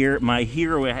Loompa here, My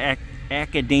Hero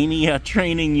Academia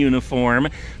training uniform,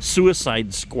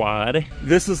 Suicide Squad.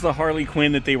 This is the Harley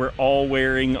Quinn that they were all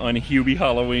wearing on Hubie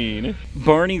Halloween.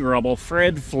 Barney Rubble,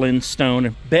 Fred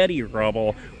Flintstone, Betty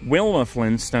Rubble, Wilma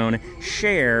Flintstone,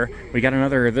 Cher. We got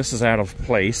another, this is out of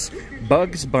place,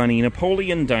 Bugs Bunny,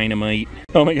 Napoleon Dynamite.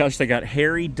 Oh my gosh, they got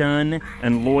Harry Dunn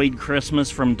and Lloyd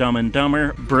Christmas from Dumb and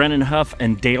Dumber, Brennan Huff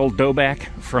and Dale Doback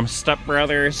from Step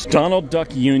Brothers, Donald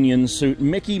Duck Union suit,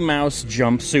 Mickey Mouse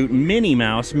jumpsuit, Minnie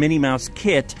Mouse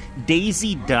kit,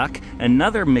 Daisy Duck,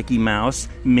 another Mickey Mouse,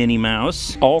 Minnie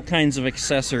Mouse, all kinds of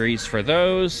accessories for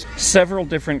those, several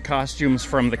different costumes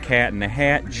from the Cat in the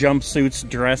Hat, jumpsuits,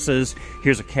 dresses.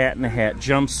 Here's a Cat in the Hat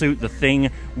jumpsuit, the Thing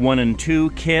 1 and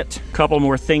 2 kit, couple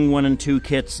more Thing 1 and 2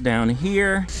 kits down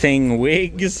here, Thing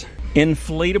wigs,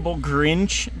 inflatable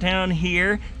Grinch down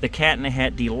here, the Cat in the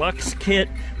Hat Deluxe kit.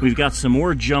 We've got some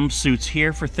more jumpsuits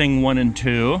here for Thing 1 and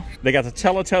 2. They got the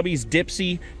Teletubbies,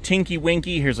 Dipsy, Tinky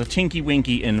Winky. Here's a Tinky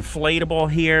Winky inflatable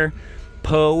here.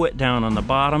 Poe down on the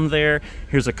bottom there.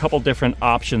 Here's a couple different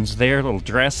options there, little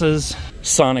dresses.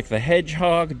 Sonic the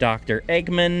Hedgehog, Dr.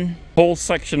 Eggman. Whole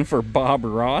section for Bob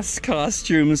Ross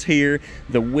costumes here.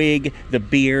 The wig, the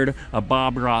beard, a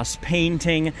Bob Ross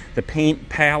painting, the paint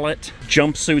palette.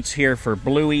 Jumpsuits here for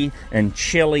Bluey and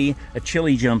Chili, a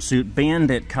Chili jumpsuit,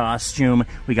 Bandit costume.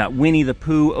 We got Winnie the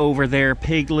Pooh over there,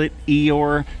 Piglet,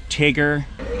 Eeyore, Tigger.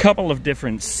 Couple of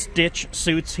different Stitch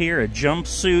suits here, a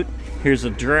jumpsuit. Here's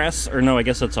a dress, or no, I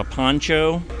guess it's a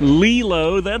poncho.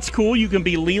 Lilo, that's cool. You can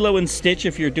be Lilo and Stitch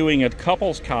if you're doing a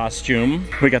couple's costume.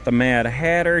 We got the Mad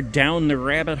Hatter, Down the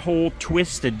Rabbit Hole,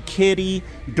 Twisted Kitty,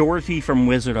 Dorothy from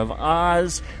Wizard of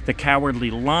Oz, the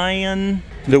Cowardly Lion,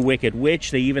 the Wicked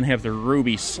Witch. They even have the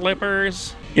Ruby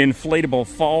Slippers. Inflatable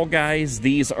Fall Guys,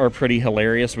 these are pretty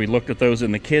hilarious. We looked at those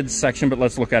in the kids section, but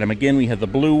let's look at them again. We have the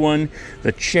blue one,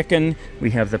 the chicken,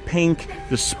 we have the pink,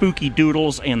 the Spooky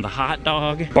Doodles, and the hot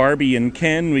dog. Barbie and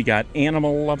Ken, we got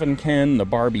Animal Lovin' Ken, the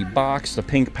Barbie box, the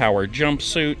Pink Power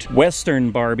jumpsuit,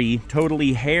 Western Barbie,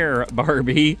 Totally Hair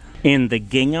Barbie, and the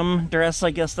gingham dress,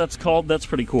 I guess that's called. That's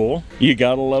pretty cool. You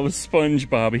gotta love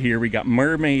SpongeBob here. We got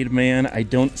Mermaid Man. I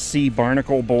don't see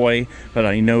Barnacle Boy, but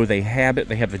I know they have it.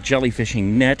 They have the jellyfishing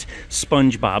net,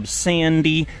 SpongeBob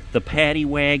Sandy, the Paddy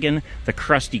Wagon, the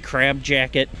Krusty Krab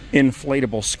jacket,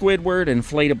 inflatable Squidward,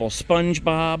 inflatable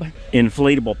SpongeBob,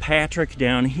 inflatable Patrick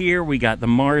down here. We got the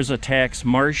Mars Attacks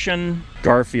Martian,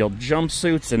 Garfield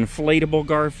jumpsuits, inflatable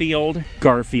Garfield,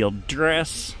 Garfield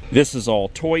dress. This is all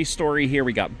Toy Story here.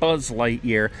 We got Buzz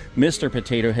Lightyear, Mr.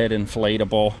 Potato Head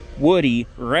inflatable, Woody,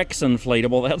 Rex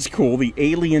inflatable, that's cool, the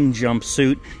Alien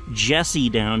jumpsuit, Jessie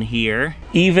down here,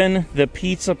 even the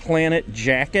Pizza Planet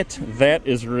jacket, that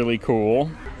is really cool.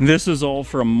 This is all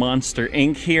from Monster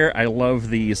Inc. here. I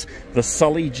love these. The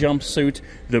Sully jumpsuit,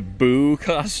 the Boo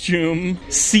costume,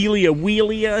 Celia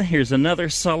Wheelia, here's another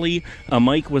Sully, a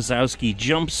Mike Wazowski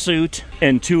jumpsuit,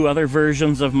 and two other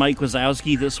versions of Mike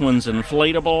Wazowski. This one's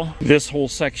inflatable. This whole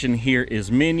section here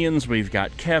is Minions. We've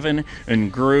got Kevin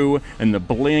and Gru and the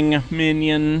Bling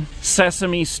Minion.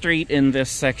 Sesame Street in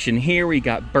this section here. We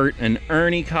got Bert and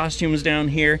Ernie costumes down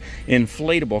here.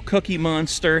 Inflatable Cookie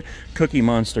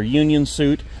Monster Union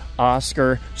suit,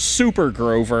 Oscar, Super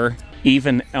Grover,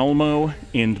 even Elmo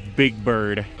and Big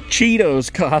Bird.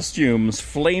 Cheetos costumes,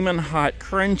 Flamin' Hot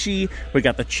Crunchy. We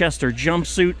got the Chester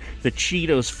jumpsuit, the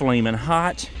Cheetos Flamin'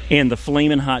 Hot, and the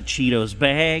Flamin' Hot Cheetos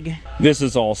bag. This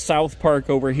is all South Park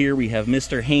over here. We have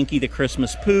Mr. Hanky the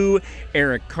Christmas Pooh,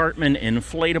 Eric Cartman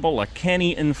inflatable, a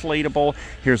Kenny inflatable.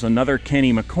 Here's another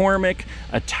Kenny McCormick,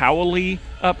 a Towley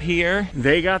up here.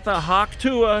 They got the Hawk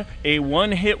Tua, a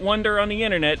one-hit wonder on the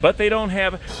internet, but they don't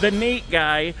have the Nate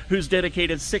guy who's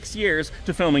dedicated 6 years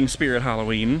to filming Spirit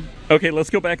Halloween. Okay, let's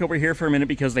go back over here for a minute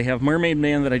because they have Mermaid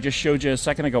Man that I just showed you a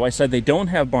second ago. I said they don't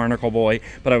have Barnacle Boy,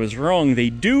 but I was wrong. They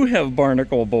do have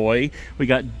Barnacle Boy. We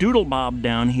got Doodle Bob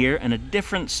down here and a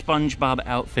different SpongeBob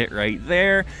outfit right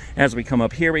there. As we come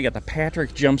up here, we got the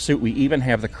Patrick jumpsuit. We even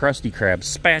have the Krusty Krab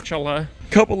spatula.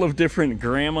 Couple of different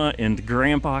grandma and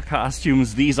grandpa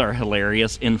costumes. These are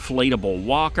hilarious. Inflatable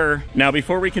Walker. Now,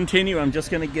 before we continue, I'm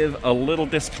just going to give a little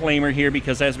disclaimer here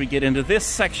because as we get into this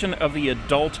section of the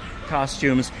adult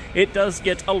costumes, it does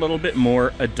get a little bit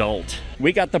more adult.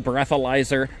 We got the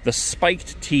breathalyzer, the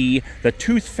spiked tea, the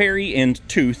tooth fairy and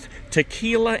tooth,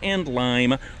 tequila and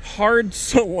lime, hard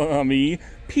salami,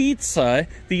 pizza,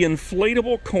 the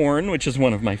inflatable corn, which is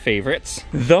one of my favorites,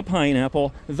 the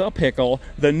pineapple, the pickle,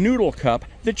 the noodle cup,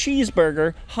 the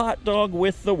cheeseburger, hot dog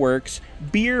with the works,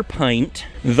 beer pint,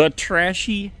 the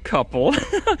trashy couple,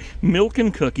 milk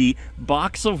and cookie,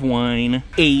 box of wine,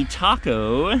 a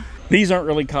taco, These aren't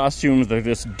really costumes, they're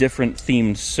just different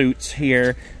themed suits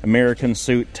here. American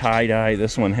suit, tie-dye.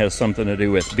 This one has something to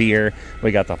do with beer.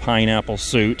 We got the pineapple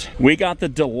suit. We got the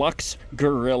deluxe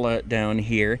gorilla down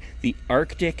here, the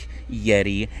Arctic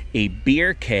Yeti, a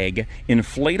beer keg,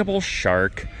 inflatable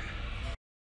shark,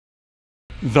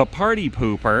 the party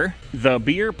pooper, the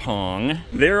beer pong.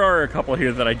 There are a couple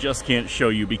here that I just can't show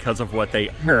you because of what they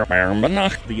are.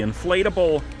 The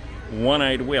inflatable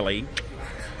one-eyed Willie,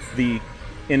 the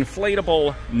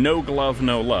inflatable no glove,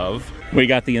 no love. We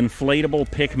got the inflatable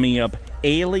pick-me-up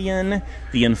alien,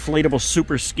 the inflatable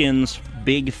super skins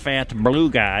big fat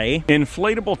blue guy,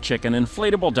 inflatable chicken,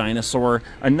 inflatable dinosaur,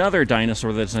 another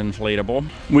dinosaur that's inflatable.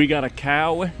 We got a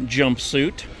cow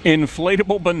jumpsuit,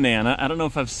 inflatable banana, I don't know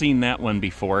if I've seen that one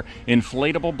before,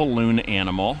 inflatable balloon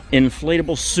animal,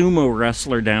 inflatable sumo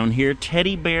wrestler down here,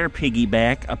 teddy bear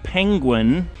piggyback, a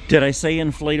penguin, did I say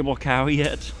inflatable cow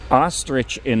yet?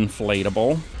 Ostrich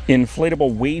inflatable,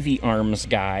 inflatable wavy arms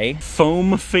guy,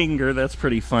 foam finger, that's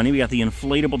pretty funny. We got the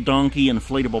inflatable donkey,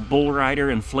 inflatable bull rider,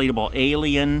 inflatable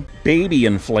alien, baby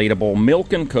inflatable,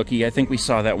 milk and cookie, I think we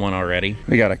saw that one already.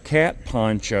 We got a cat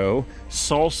poncho,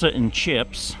 salsa and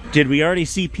chips. Did we already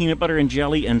see peanut butter and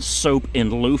jelly and soap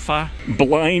and loofah?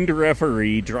 Blind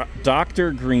referee,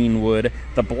 Dr. Greenwood,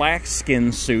 the black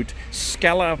skin suit,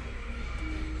 Skella,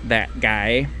 that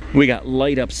guy. We got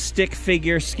light up stick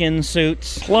figure skin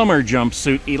suits, plumber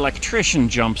jumpsuit, electrician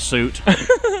jumpsuit,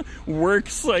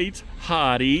 worksite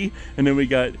hottie, and then we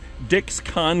got Dick's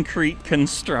Concrete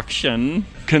Construction,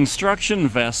 construction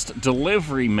vest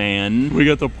delivery man. We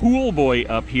got the pool boy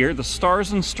up here, the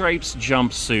Stars and Stripes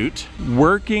jumpsuit,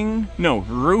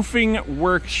 roofing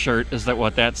work shirt, is that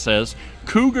what that says?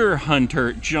 Cougar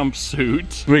Hunter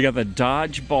jumpsuit. We got the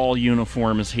dodgeball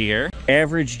uniforms here.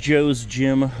 Average Joe's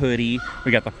Gym hoodie.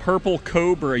 We got the purple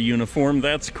Cobra uniform,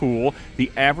 that's cool.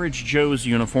 The Average Joe's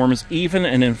uniform is even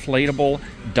an inflatable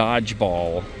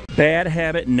dodgeball. Bad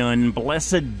Habit Nun,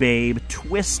 Blessed Babe,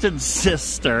 Twisted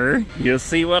Sister. You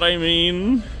see what I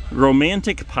mean?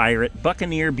 Romantic Pirate,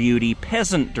 Buccaneer Beauty,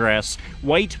 Peasant Dress,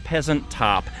 White Peasant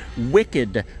Top,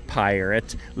 Wicked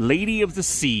Pirate, Lady of the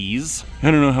Seas.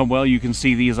 I don't know how well you can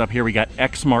see these up here. We got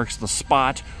X Marks the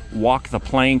Spot, Walk the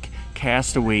Plank,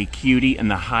 Castaway Cutie, and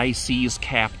the High Seas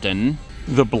Captain.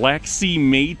 The Black Sea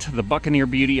Mate, the Buccaneer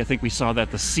Beauty, I think we saw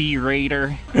that, the Sea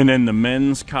Raider. And then the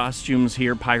men's costumes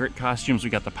here, pirate costumes. We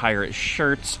got the pirate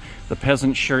shirts, the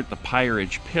peasant shirt, the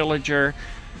pirate pillager.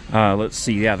 Let's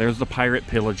see, yeah, there's the pirate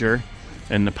pillager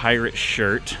and the pirate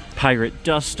shirt. Pirate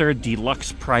duster,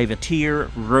 deluxe privateer,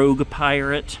 rogue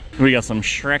pirate. We got some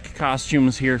Shrek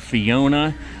costumes here,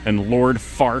 Fiona and Lord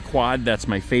Farquaad, that's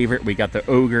my favorite. We got the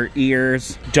ogre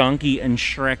ears, Donkey and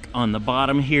Shrek on the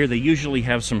bottom here. They usually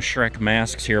have some Shrek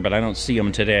masks here, but I don't see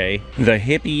them today. The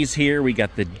hippies here, we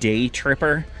got the Day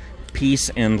Tripper, Peace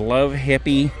and Love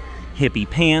hippie, hippie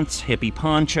pants, hippie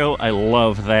poncho, I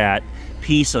love that.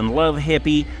 Peace and Love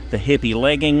hippie, the hippie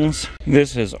leggings.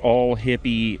 This is all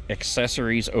hippie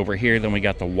accessories over here. Then we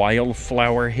got the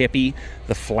Wildflower hippie,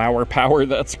 the Flower Power,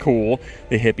 that's cool.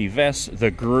 The hippie vest,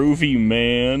 the Groovy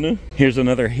Man. Here's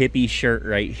another hippie shirt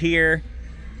right here.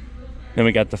 Then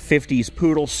we got the 50s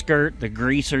poodle skirt, the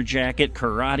greaser jacket,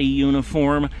 karate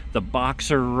uniform, the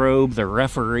boxer robe, the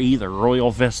referee, the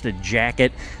royal vested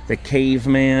jacket, the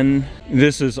caveman.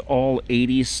 This is all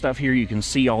 80s stuff here. You can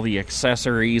see all the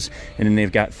accessories, and then they've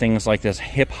got things like this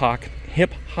hip-hop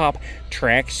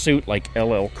tracksuit like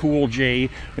LL Cool J.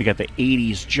 We got the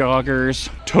 80s joggers,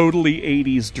 totally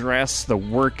 80s dress, the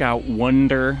workout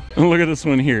wonder. And look at this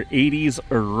one here, 80s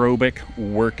aerobic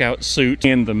workout suit,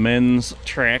 and the men's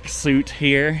tracksuit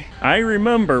here. I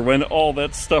remember when all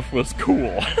that stuff was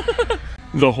cool.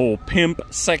 The whole pimp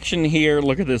section here.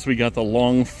 Look at this, we got the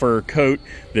long fur coat,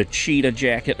 the cheetah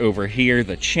jacket over here,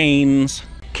 the chains,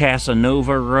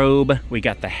 Casanova robe. We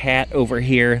got the hat over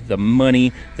here, the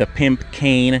money, the pimp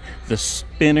cane, the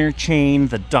spinner chain,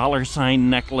 the $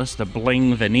 necklace, the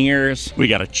bling veneers. We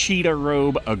got a cheetah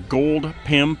robe, a gold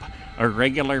pimp, a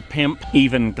regular pimp,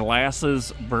 even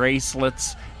glasses,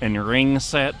 bracelets, and ring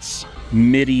sets.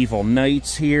 Medieval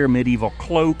knights here, medieval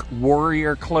cloak,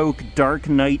 warrior cloak, dark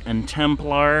knight and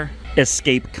Templar.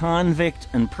 Escape convict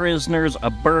and prisoners, a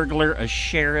burglar, a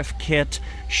sheriff kit,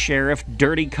 sheriff,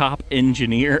 dirty cop,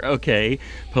 engineer, okay,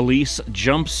 police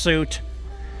jumpsuit,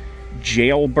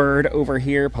 jailbird over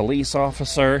here, police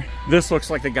officer. This looks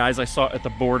like the guys I saw at the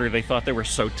border. They thought they were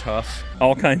so tough.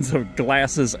 All kinds of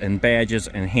glasses and badges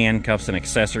and handcuffs and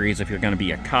accessories if you're going to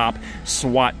be a cop.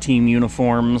 SWAT team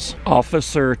uniforms.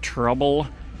 Officer Trouble,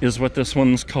 is what this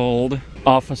one's called.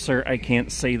 Officer, I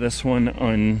can't say this one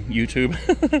on YouTube.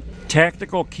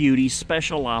 Tactical Cutie,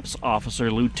 Special Ops Officer,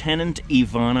 Lieutenant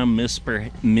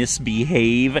Ivana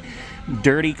Misbehave,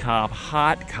 Dirty Cop,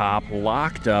 Hot Cop,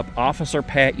 Locked Up, Officer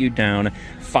Pat You Down,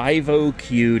 5-0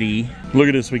 Cutie. Look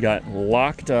at this, we got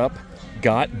Locked Up,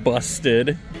 Got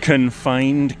Busted,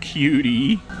 Confined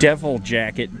Cutie, Devil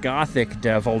Jacket, Gothic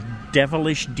Devil,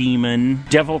 Devilish Demon,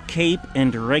 Devil Cape,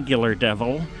 and Regular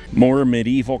Devil. More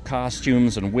medieval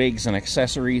costumes and wigs and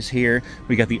accessories here.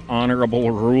 We got the Honorable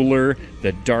Ruler,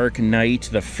 the Dark Knight,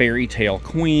 the Fairy Tale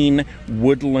Queen,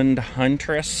 Woodland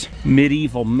Huntress,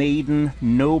 Medieval Maiden,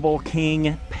 Noble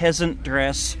King, Peasant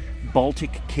Dress,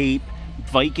 Baltic Cape,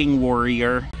 Viking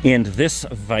Warrior, and this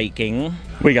Viking.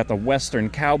 We got the Western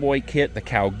Cowboy Kit, the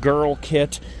Cowgirl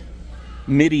Kit,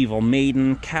 Medieval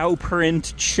Maiden,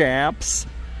 Cowprint Chaps,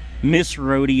 Miss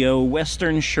Rodeo,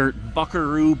 Western Shirt,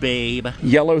 Buckaroo Babe,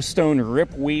 Yellowstone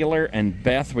Rip Wheeler, and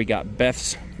Beth. We got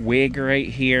Beth's wig right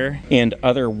here, and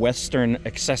other Western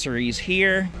accessories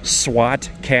here.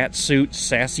 SWAT Catsuit,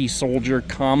 Sassy Soldier,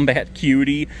 Combat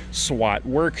Cutie, SWAT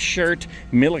Work Shirt,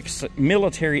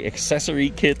 Military Accessory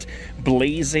Kit,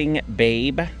 Blazing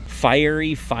Babe,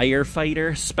 Fiery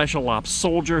Firefighter, Special Ops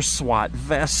Soldier, SWAT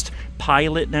Vest,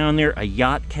 Pilot down there, a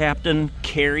Yacht Captain,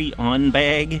 Carry-On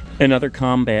Bag, another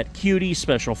Combat Cutie,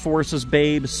 Special Forces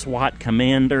Babe, SWAT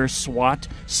Commander, SWAT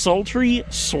Sultry,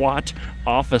 SWAT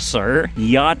Officer,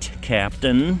 Yacht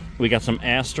Captain. We got some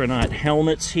astronaut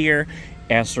helmets here,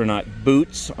 astronaut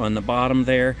boots on the bottom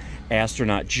there,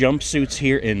 astronaut jumpsuits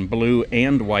here in blue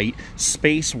and white,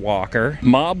 Spacewalker,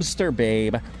 Mobster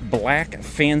Babe, Black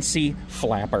Fancy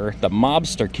Flapper, the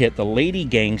Mobster Kit, the Lady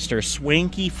Gangster,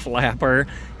 Swanky Flapper.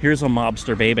 Here's a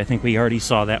Mobster Babe, I think we already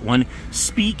saw that one.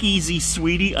 Speakeasy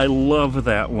Sweetie, I love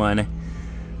that one.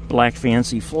 Black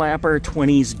Fancy Flapper,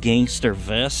 20s Gangster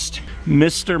Vest,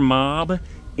 Mr. Mob,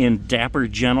 and Dapper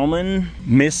Gentleman,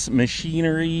 Miss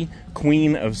Machinery,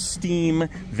 Queen of Steam,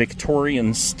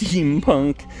 Victorian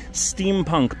Steampunk,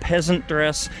 Steampunk Peasant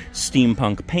Dress,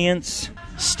 Steampunk Pants,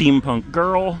 Steampunk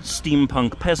Girl,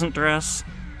 Steampunk Peasant Dress,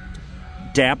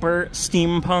 Dapper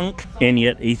Steampunk, and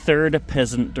yet a third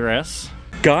peasant dress.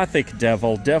 Gothic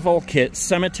Devil, Devil Kit,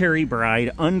 Cemetery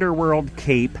Bride, Underworld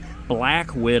Cape,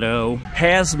 Black Widow,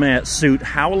 Hazmat Suit,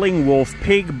 Howling Wolf,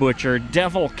 Pig Butcher,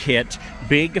 Devil Kit,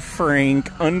 Big Frank,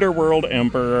 Underworld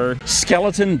Emperor,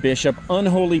 Skeleton Bishop,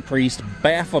 Unholy Priest,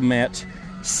 Baphomet,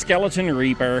 Skeleton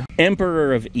Reaper,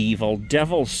 Emperor of Evil,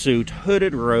 Devil Suit,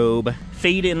 Hooded Robe,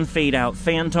 Fade In, Fade Out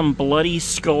Phantom, Bloody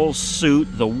Skull Suit,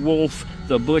 the Wolf,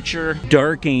 the Butcher,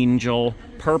 Dark Angel,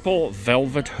 Purple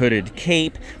Velvet Hooded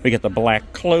Cape. We got the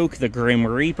Black Cloak, the Grim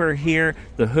Reaper here,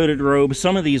 the Hooded Robe.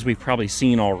 Some of these we've probably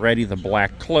seen already. The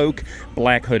Black Cloak,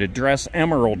 Black Hooded Dress,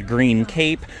 Emerald Green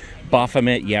Cape,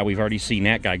 Baphomet, yeah, we've already seen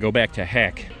that guy. Go back to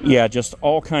heck. Yeah, just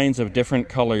all kinds of different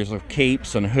colors of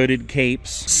capes and hooded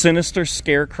capes. Sinister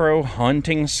Scarecrow,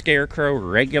 Haunting Scarecrow,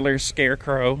 Regular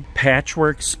Scarecrow,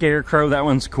 Patchwork Scarecrow. That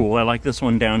one's cool. I like this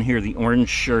one down here, the orange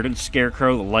shirted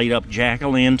Scarecrow, the light up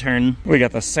jack-o'-lantern. We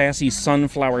got the Sassy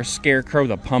Sunflower Scarecrow,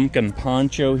 the Pumpkin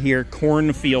Poncho here,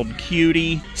 Cornfield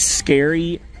Cutie,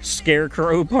 Scary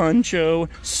Scarecrow Poncho,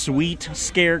 Sweet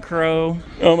Scarecrow.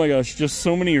 Oh my gosh, just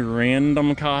so many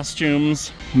random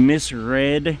costumes. Miss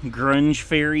Red, Grunge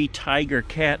Fairy, Tiger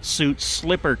Cat Suit,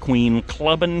 Slipper Queen,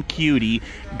 Clubbin' Cutie,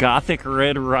 Gothic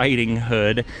Red Riding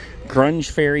Hood, Grunge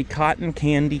Fairy, Cotton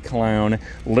Candy Clown,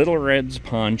 Little Red's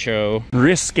Poncho,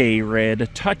 Risque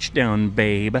Red, Touchdown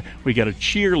Babe. We got a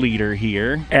cheerleader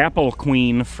here. Apple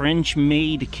Queen, French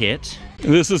Maid Kit.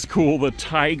 This is cool, the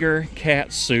Tiger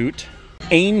Cat Suit.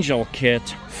 Angel Kit,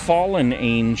 Fallen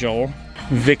Angel,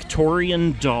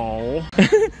 Victorian Doll.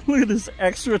 Look at this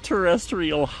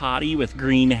extraterrestrial hottie with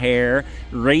green hair.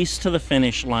 Race to the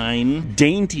Finish Line.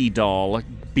 Dainty Doll,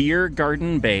 Beer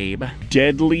Garden Babe,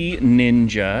 Deadly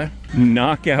Ninja,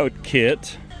 Knockout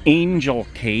Kit, Angel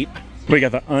Cape. We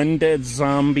got the Undead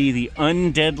Zombie, the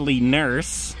Undeadly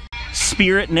Nurse,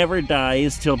 Spirit Never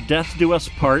Dies Till Death Do Us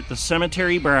Part, the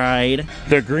Cemetery Bride,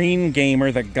 the Green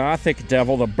Gamer, the Gothic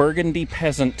Devil, the Burgundy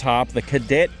Peasant Top, the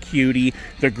Cadet Cutie,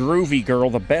 the Groovy Girl,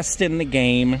 the Best in the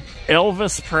Game,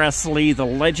 Elvis Presley, the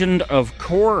Legend of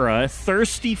Korra,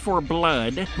 Thirsty for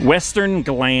Blood, Western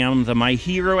Glam, the My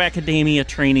Hero Academia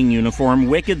training uniform,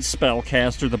 Wicked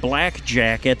Spellcaster, the Black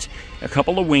Jacket, a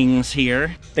couple of wings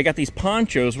here. They got these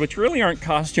ponchos, which really aren't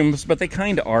costumes, but they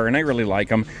kind of are, and I really like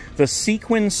them. The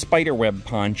Sequin Spiderweb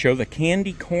Poncho, the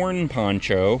Candy Corn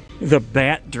Poncho, the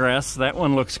Bat Dress, that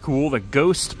one looks cool, the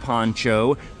Ghost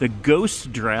Poncho, the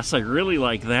Ghost Dress, I really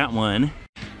like that one.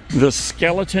 The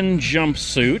Skeleton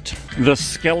Jumpsuit, the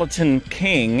Skeleton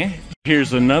King,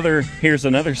 Here's another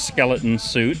skeleton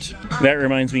suit. That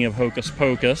reminds me of Hocus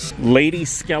Pocus. Lady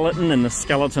Skeleton and the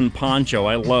Skeleton Poncho.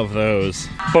 I love those.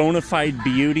 Bonafide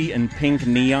Beauty and Pink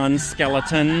Neon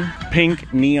Skeleton.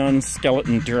 Pink Neon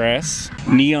Skeleton dress.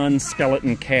 Neon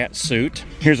Skeleton cat suit.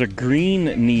 Here's a green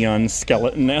neon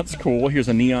skeleton. That's cool. Here's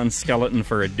a neon skeleton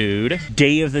for a dude.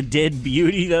 Day of the Dead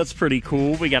Beauty. That's pretty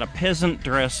cool. We got a peasant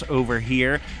dress over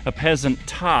here. A peasant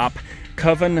top.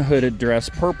 Coven hooded dress,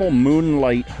 purple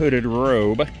moonlight hooded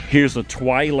robe. Here's a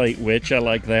Twilight Witch, I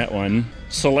like that one.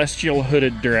 Celestial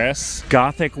hooded dress,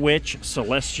 Gothic Witch,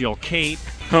 celestial cape.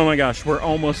 Oh my gosh, we're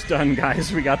almost done,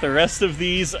 guys. We got the rest of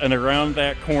these, and around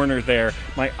that corner there,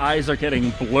 my eyes are getting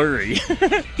blurry.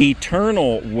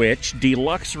 Eternal Witch,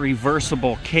 deluxe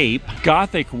reversible cape,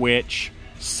 Gothic Witch,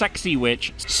 sexy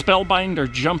witch, spellbinder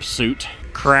jumpsuit,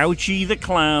 Crouchy the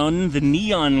Clown, the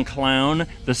Neon Clown,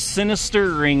 the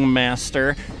Sinister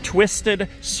Ringmaster, Twisted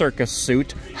Circus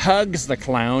Suit, Hugs the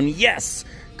Clown, yes!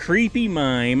 Creepy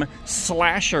Mime,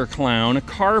 Slasher Clown,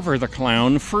 Carver the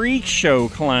Clown, Freak Show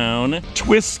Clown,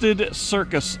 Twisted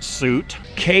Circus Suit,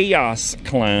 Chaos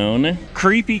Clown,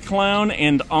 Creepy Clown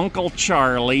and Uncle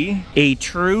Charlie, A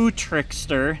True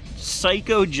Trickster,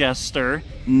 Psycho Jester,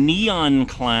 Neon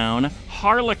Clown,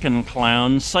 Harlequin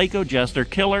Clown, Psycho Jester,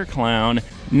 Killer Clown,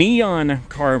 Neon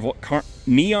Carnival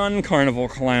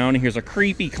Clown. Here's a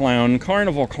Creepy Clown,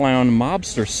 Carnival Clown,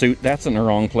 Mobster Suit. That's in the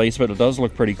wrong place, but it does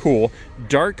look pretty cool.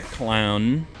 Dark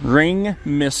Clown, Ring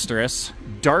Mistress,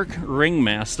 Dark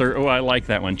Ringmaster. Oh, I like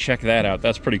that one. Check that out.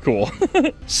 That's pretty cool.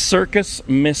 Circus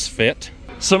Misfit.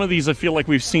 Some of these I feel like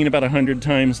we've seen about 100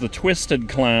 times. The Twisted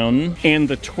Clown and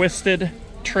the Twisted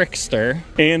Trickster.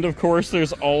 And of course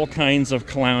there's all kinds of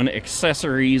clown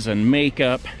accessories and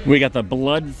makeup. We got the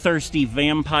Bloodthirsty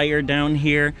Vampire down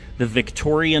here, the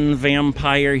Victorian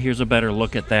Vampire. Here's a better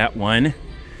look at that one.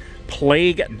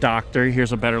 Plague Doctor.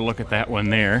 Here's a better look at that one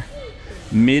there.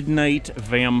 Midnight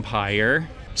Vampire.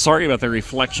 Sorry about the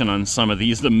reflection on some of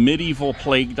these. The Medieval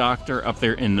Plague Doctor up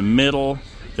there in the middle.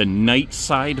 The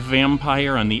Nightside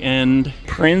Vampire on the end.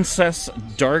 Princess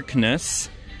Darkness.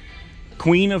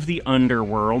 Queen of the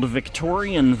Underworld,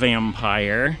 Victorian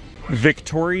Vampire,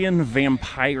 Victorian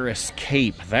Vampiress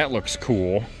Cape, that looks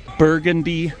cool,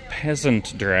 Burgundy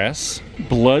Peasant Dress,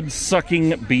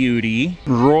 Blood-Sucking Beauty,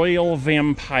 Royal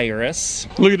Vampiress.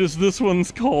 Look at this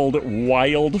one's called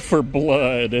Wild for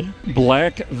Blood,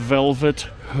 Black Velvet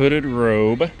Hooded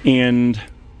Robe, and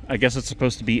I guess it's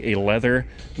supposed to be a leather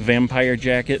vampire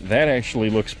jacket. That actually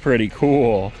looks pretty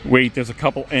cool. Wait, there's a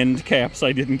couple end caps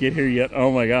I didn't get here yet.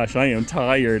 Oh my gosh, I am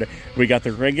tired. We got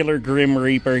the regular Grim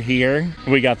Reaper here.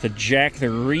 We got the Jack the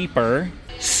Reaper,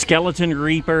 Skeleton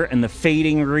Reaper, and the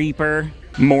Fading Reaper.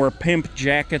 More pimp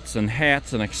jackets and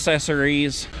hats and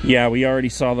accessories. Yeah, we already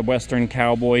saw the Western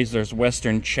Cowboys. There's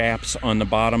Western chaps on the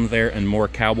bottom there and more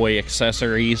cowboy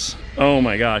accessories. Oh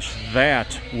my gosh,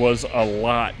 that was a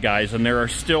lot, guys, and there are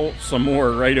still some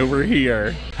more right over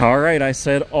here. All right, I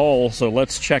said all, so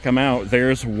let's check them out.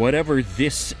 There's whatever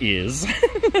this is.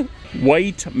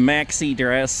 White maxi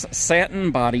dress,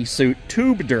 satin bodysuit,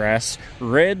 tube dress,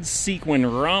 red sequin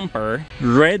romper,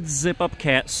 red zip-up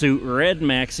catsuit, red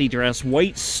maxi dress,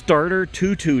 white starter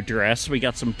tutu dress. We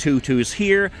got some tutus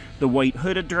here. The white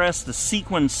hooded dress, the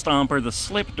sequin stomper, the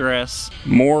slip dress.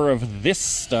 More of this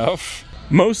stuff.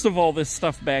 Most of all this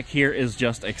stuff back here is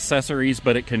just accessories,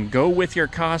 but it can go with your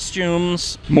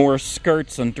costumes. More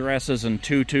skirts and dresses and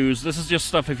tutus. This is just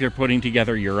stuff if you're putting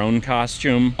together your own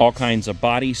costume. All kinds of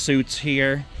bodysuits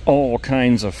here. All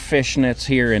kinds of fishnets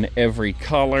here in every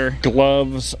color.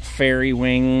 Gloves, fairy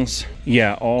wings.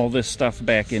 Yeah, all this stuff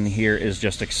back in here is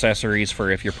just accessories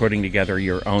for if you're putting together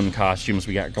your own costumes.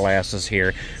 We got glasses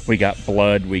here. We got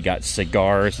blood. We got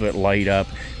cigars that light up.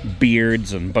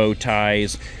 Beards and bow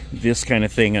ties. This kind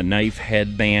of thing. A knife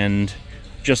headband.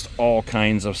 Just all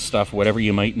kinds of stuff. Whatever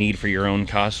you might need for your own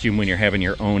costume when you're having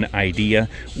your own idea.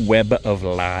 Web of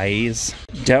lies.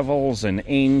 Devils and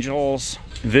angels.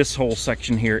 This whole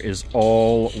section here is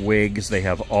all wigs. They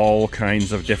have all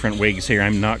kinds of different wigs here.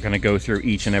 I'm not going to go through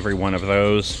each and every one of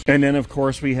those. And then, of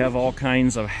course, we have all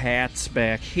kinds of hats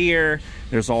back here.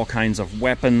 There's all kinds of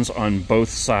weapons on both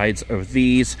sides of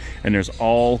these. And there's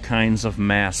all kinds of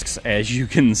masks, as you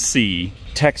can see.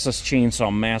 Texas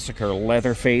Chainsaw Massacre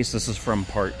Leatherface. This is from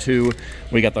part 2.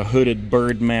 We got the hooded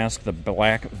bird mask, the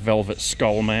black velvet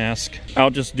skull mask. I'll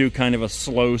just do kind of a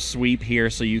slow sweep here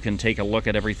so you can take a look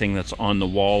at everything that's on the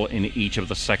wall in each of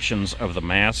the sections of the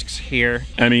masks here.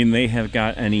 I mean, they have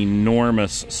got an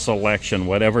enormous selection.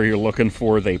 Whatever you're looking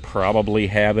for, they probably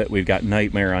have it. We've got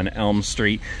Nightmare on Elm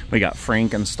Street. We got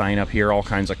Frankenstein up here, all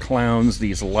kinds of clowns,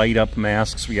 these light up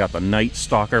masks. We got the Night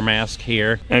Stalker mask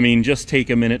here. I mean, just take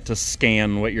a minute to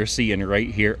scan what you're seeing right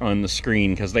here on the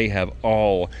screen, because they have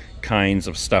all kinds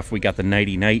of stuff. We got the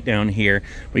Nighty Night down here.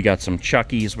 We got some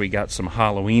Chuckies. We got some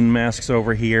Halloween masks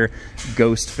over here.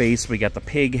 Ghost Face. We got the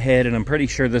pig head, and I'm pretty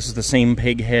sure this is the same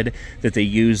pig head that they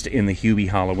used in the Hubie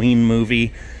Halloween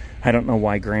movie. I don't know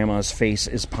why Grandma's face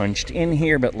is punched in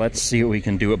here, but let's see what we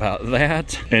can do about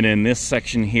that. And in this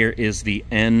section here is the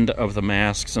end of the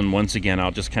masks, and once again, I'll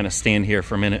just kind of stand here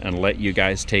for a minute and let you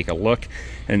guys take a look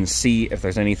and see if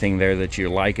there's anything there that you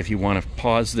like. If you want to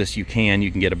pause this, you can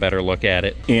get a better look at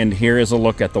it. And here is a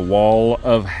look at the wall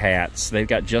of hats. They've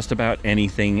got just about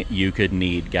anything you could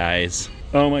need, guys.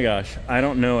 Oh my gosh, I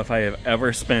don't know if I have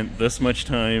ever spent this much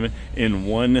time in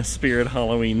one Spirit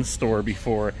Halloween store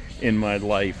before in my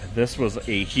life. This was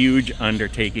a huge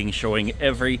undertaking, showing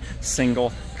every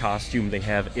single costume they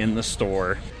have in the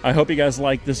store. I hope you guys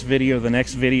liked this video. The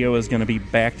next video is going to be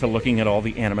back to looking at all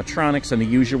the animatronics and the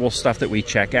usual stuff that we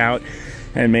check out.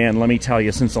 And man, let me tell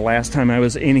you, since the last time I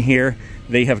was in here,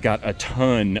 they have got a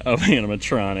ton of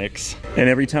animatronics. And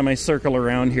every time I circle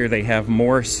around here, they have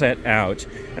more set out.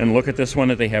 And look at this one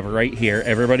that they have right here.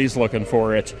 Everybody's looking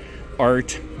for it.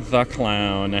 Art the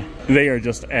Clown. They are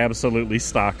just absolutely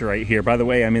stocked right here. By the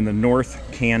way, I'm in the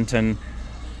North Canton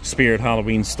Spirit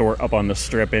Halloween store up on the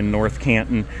Strip in North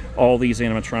Canton. All these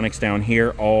animatronics down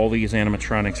here, all these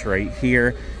animatronics right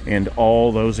here, and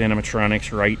all those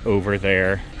animatronics right over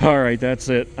there. Alright, that's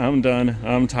it. I'm done.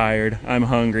 I'm tired. I'm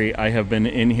hungry. I have been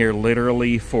in here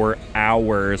literally for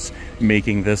hours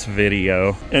making this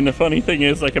video. And the funny thing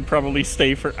is, I could probably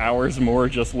stay for hours more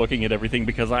just looking at everything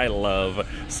because I love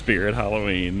Spirit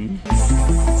Halloween.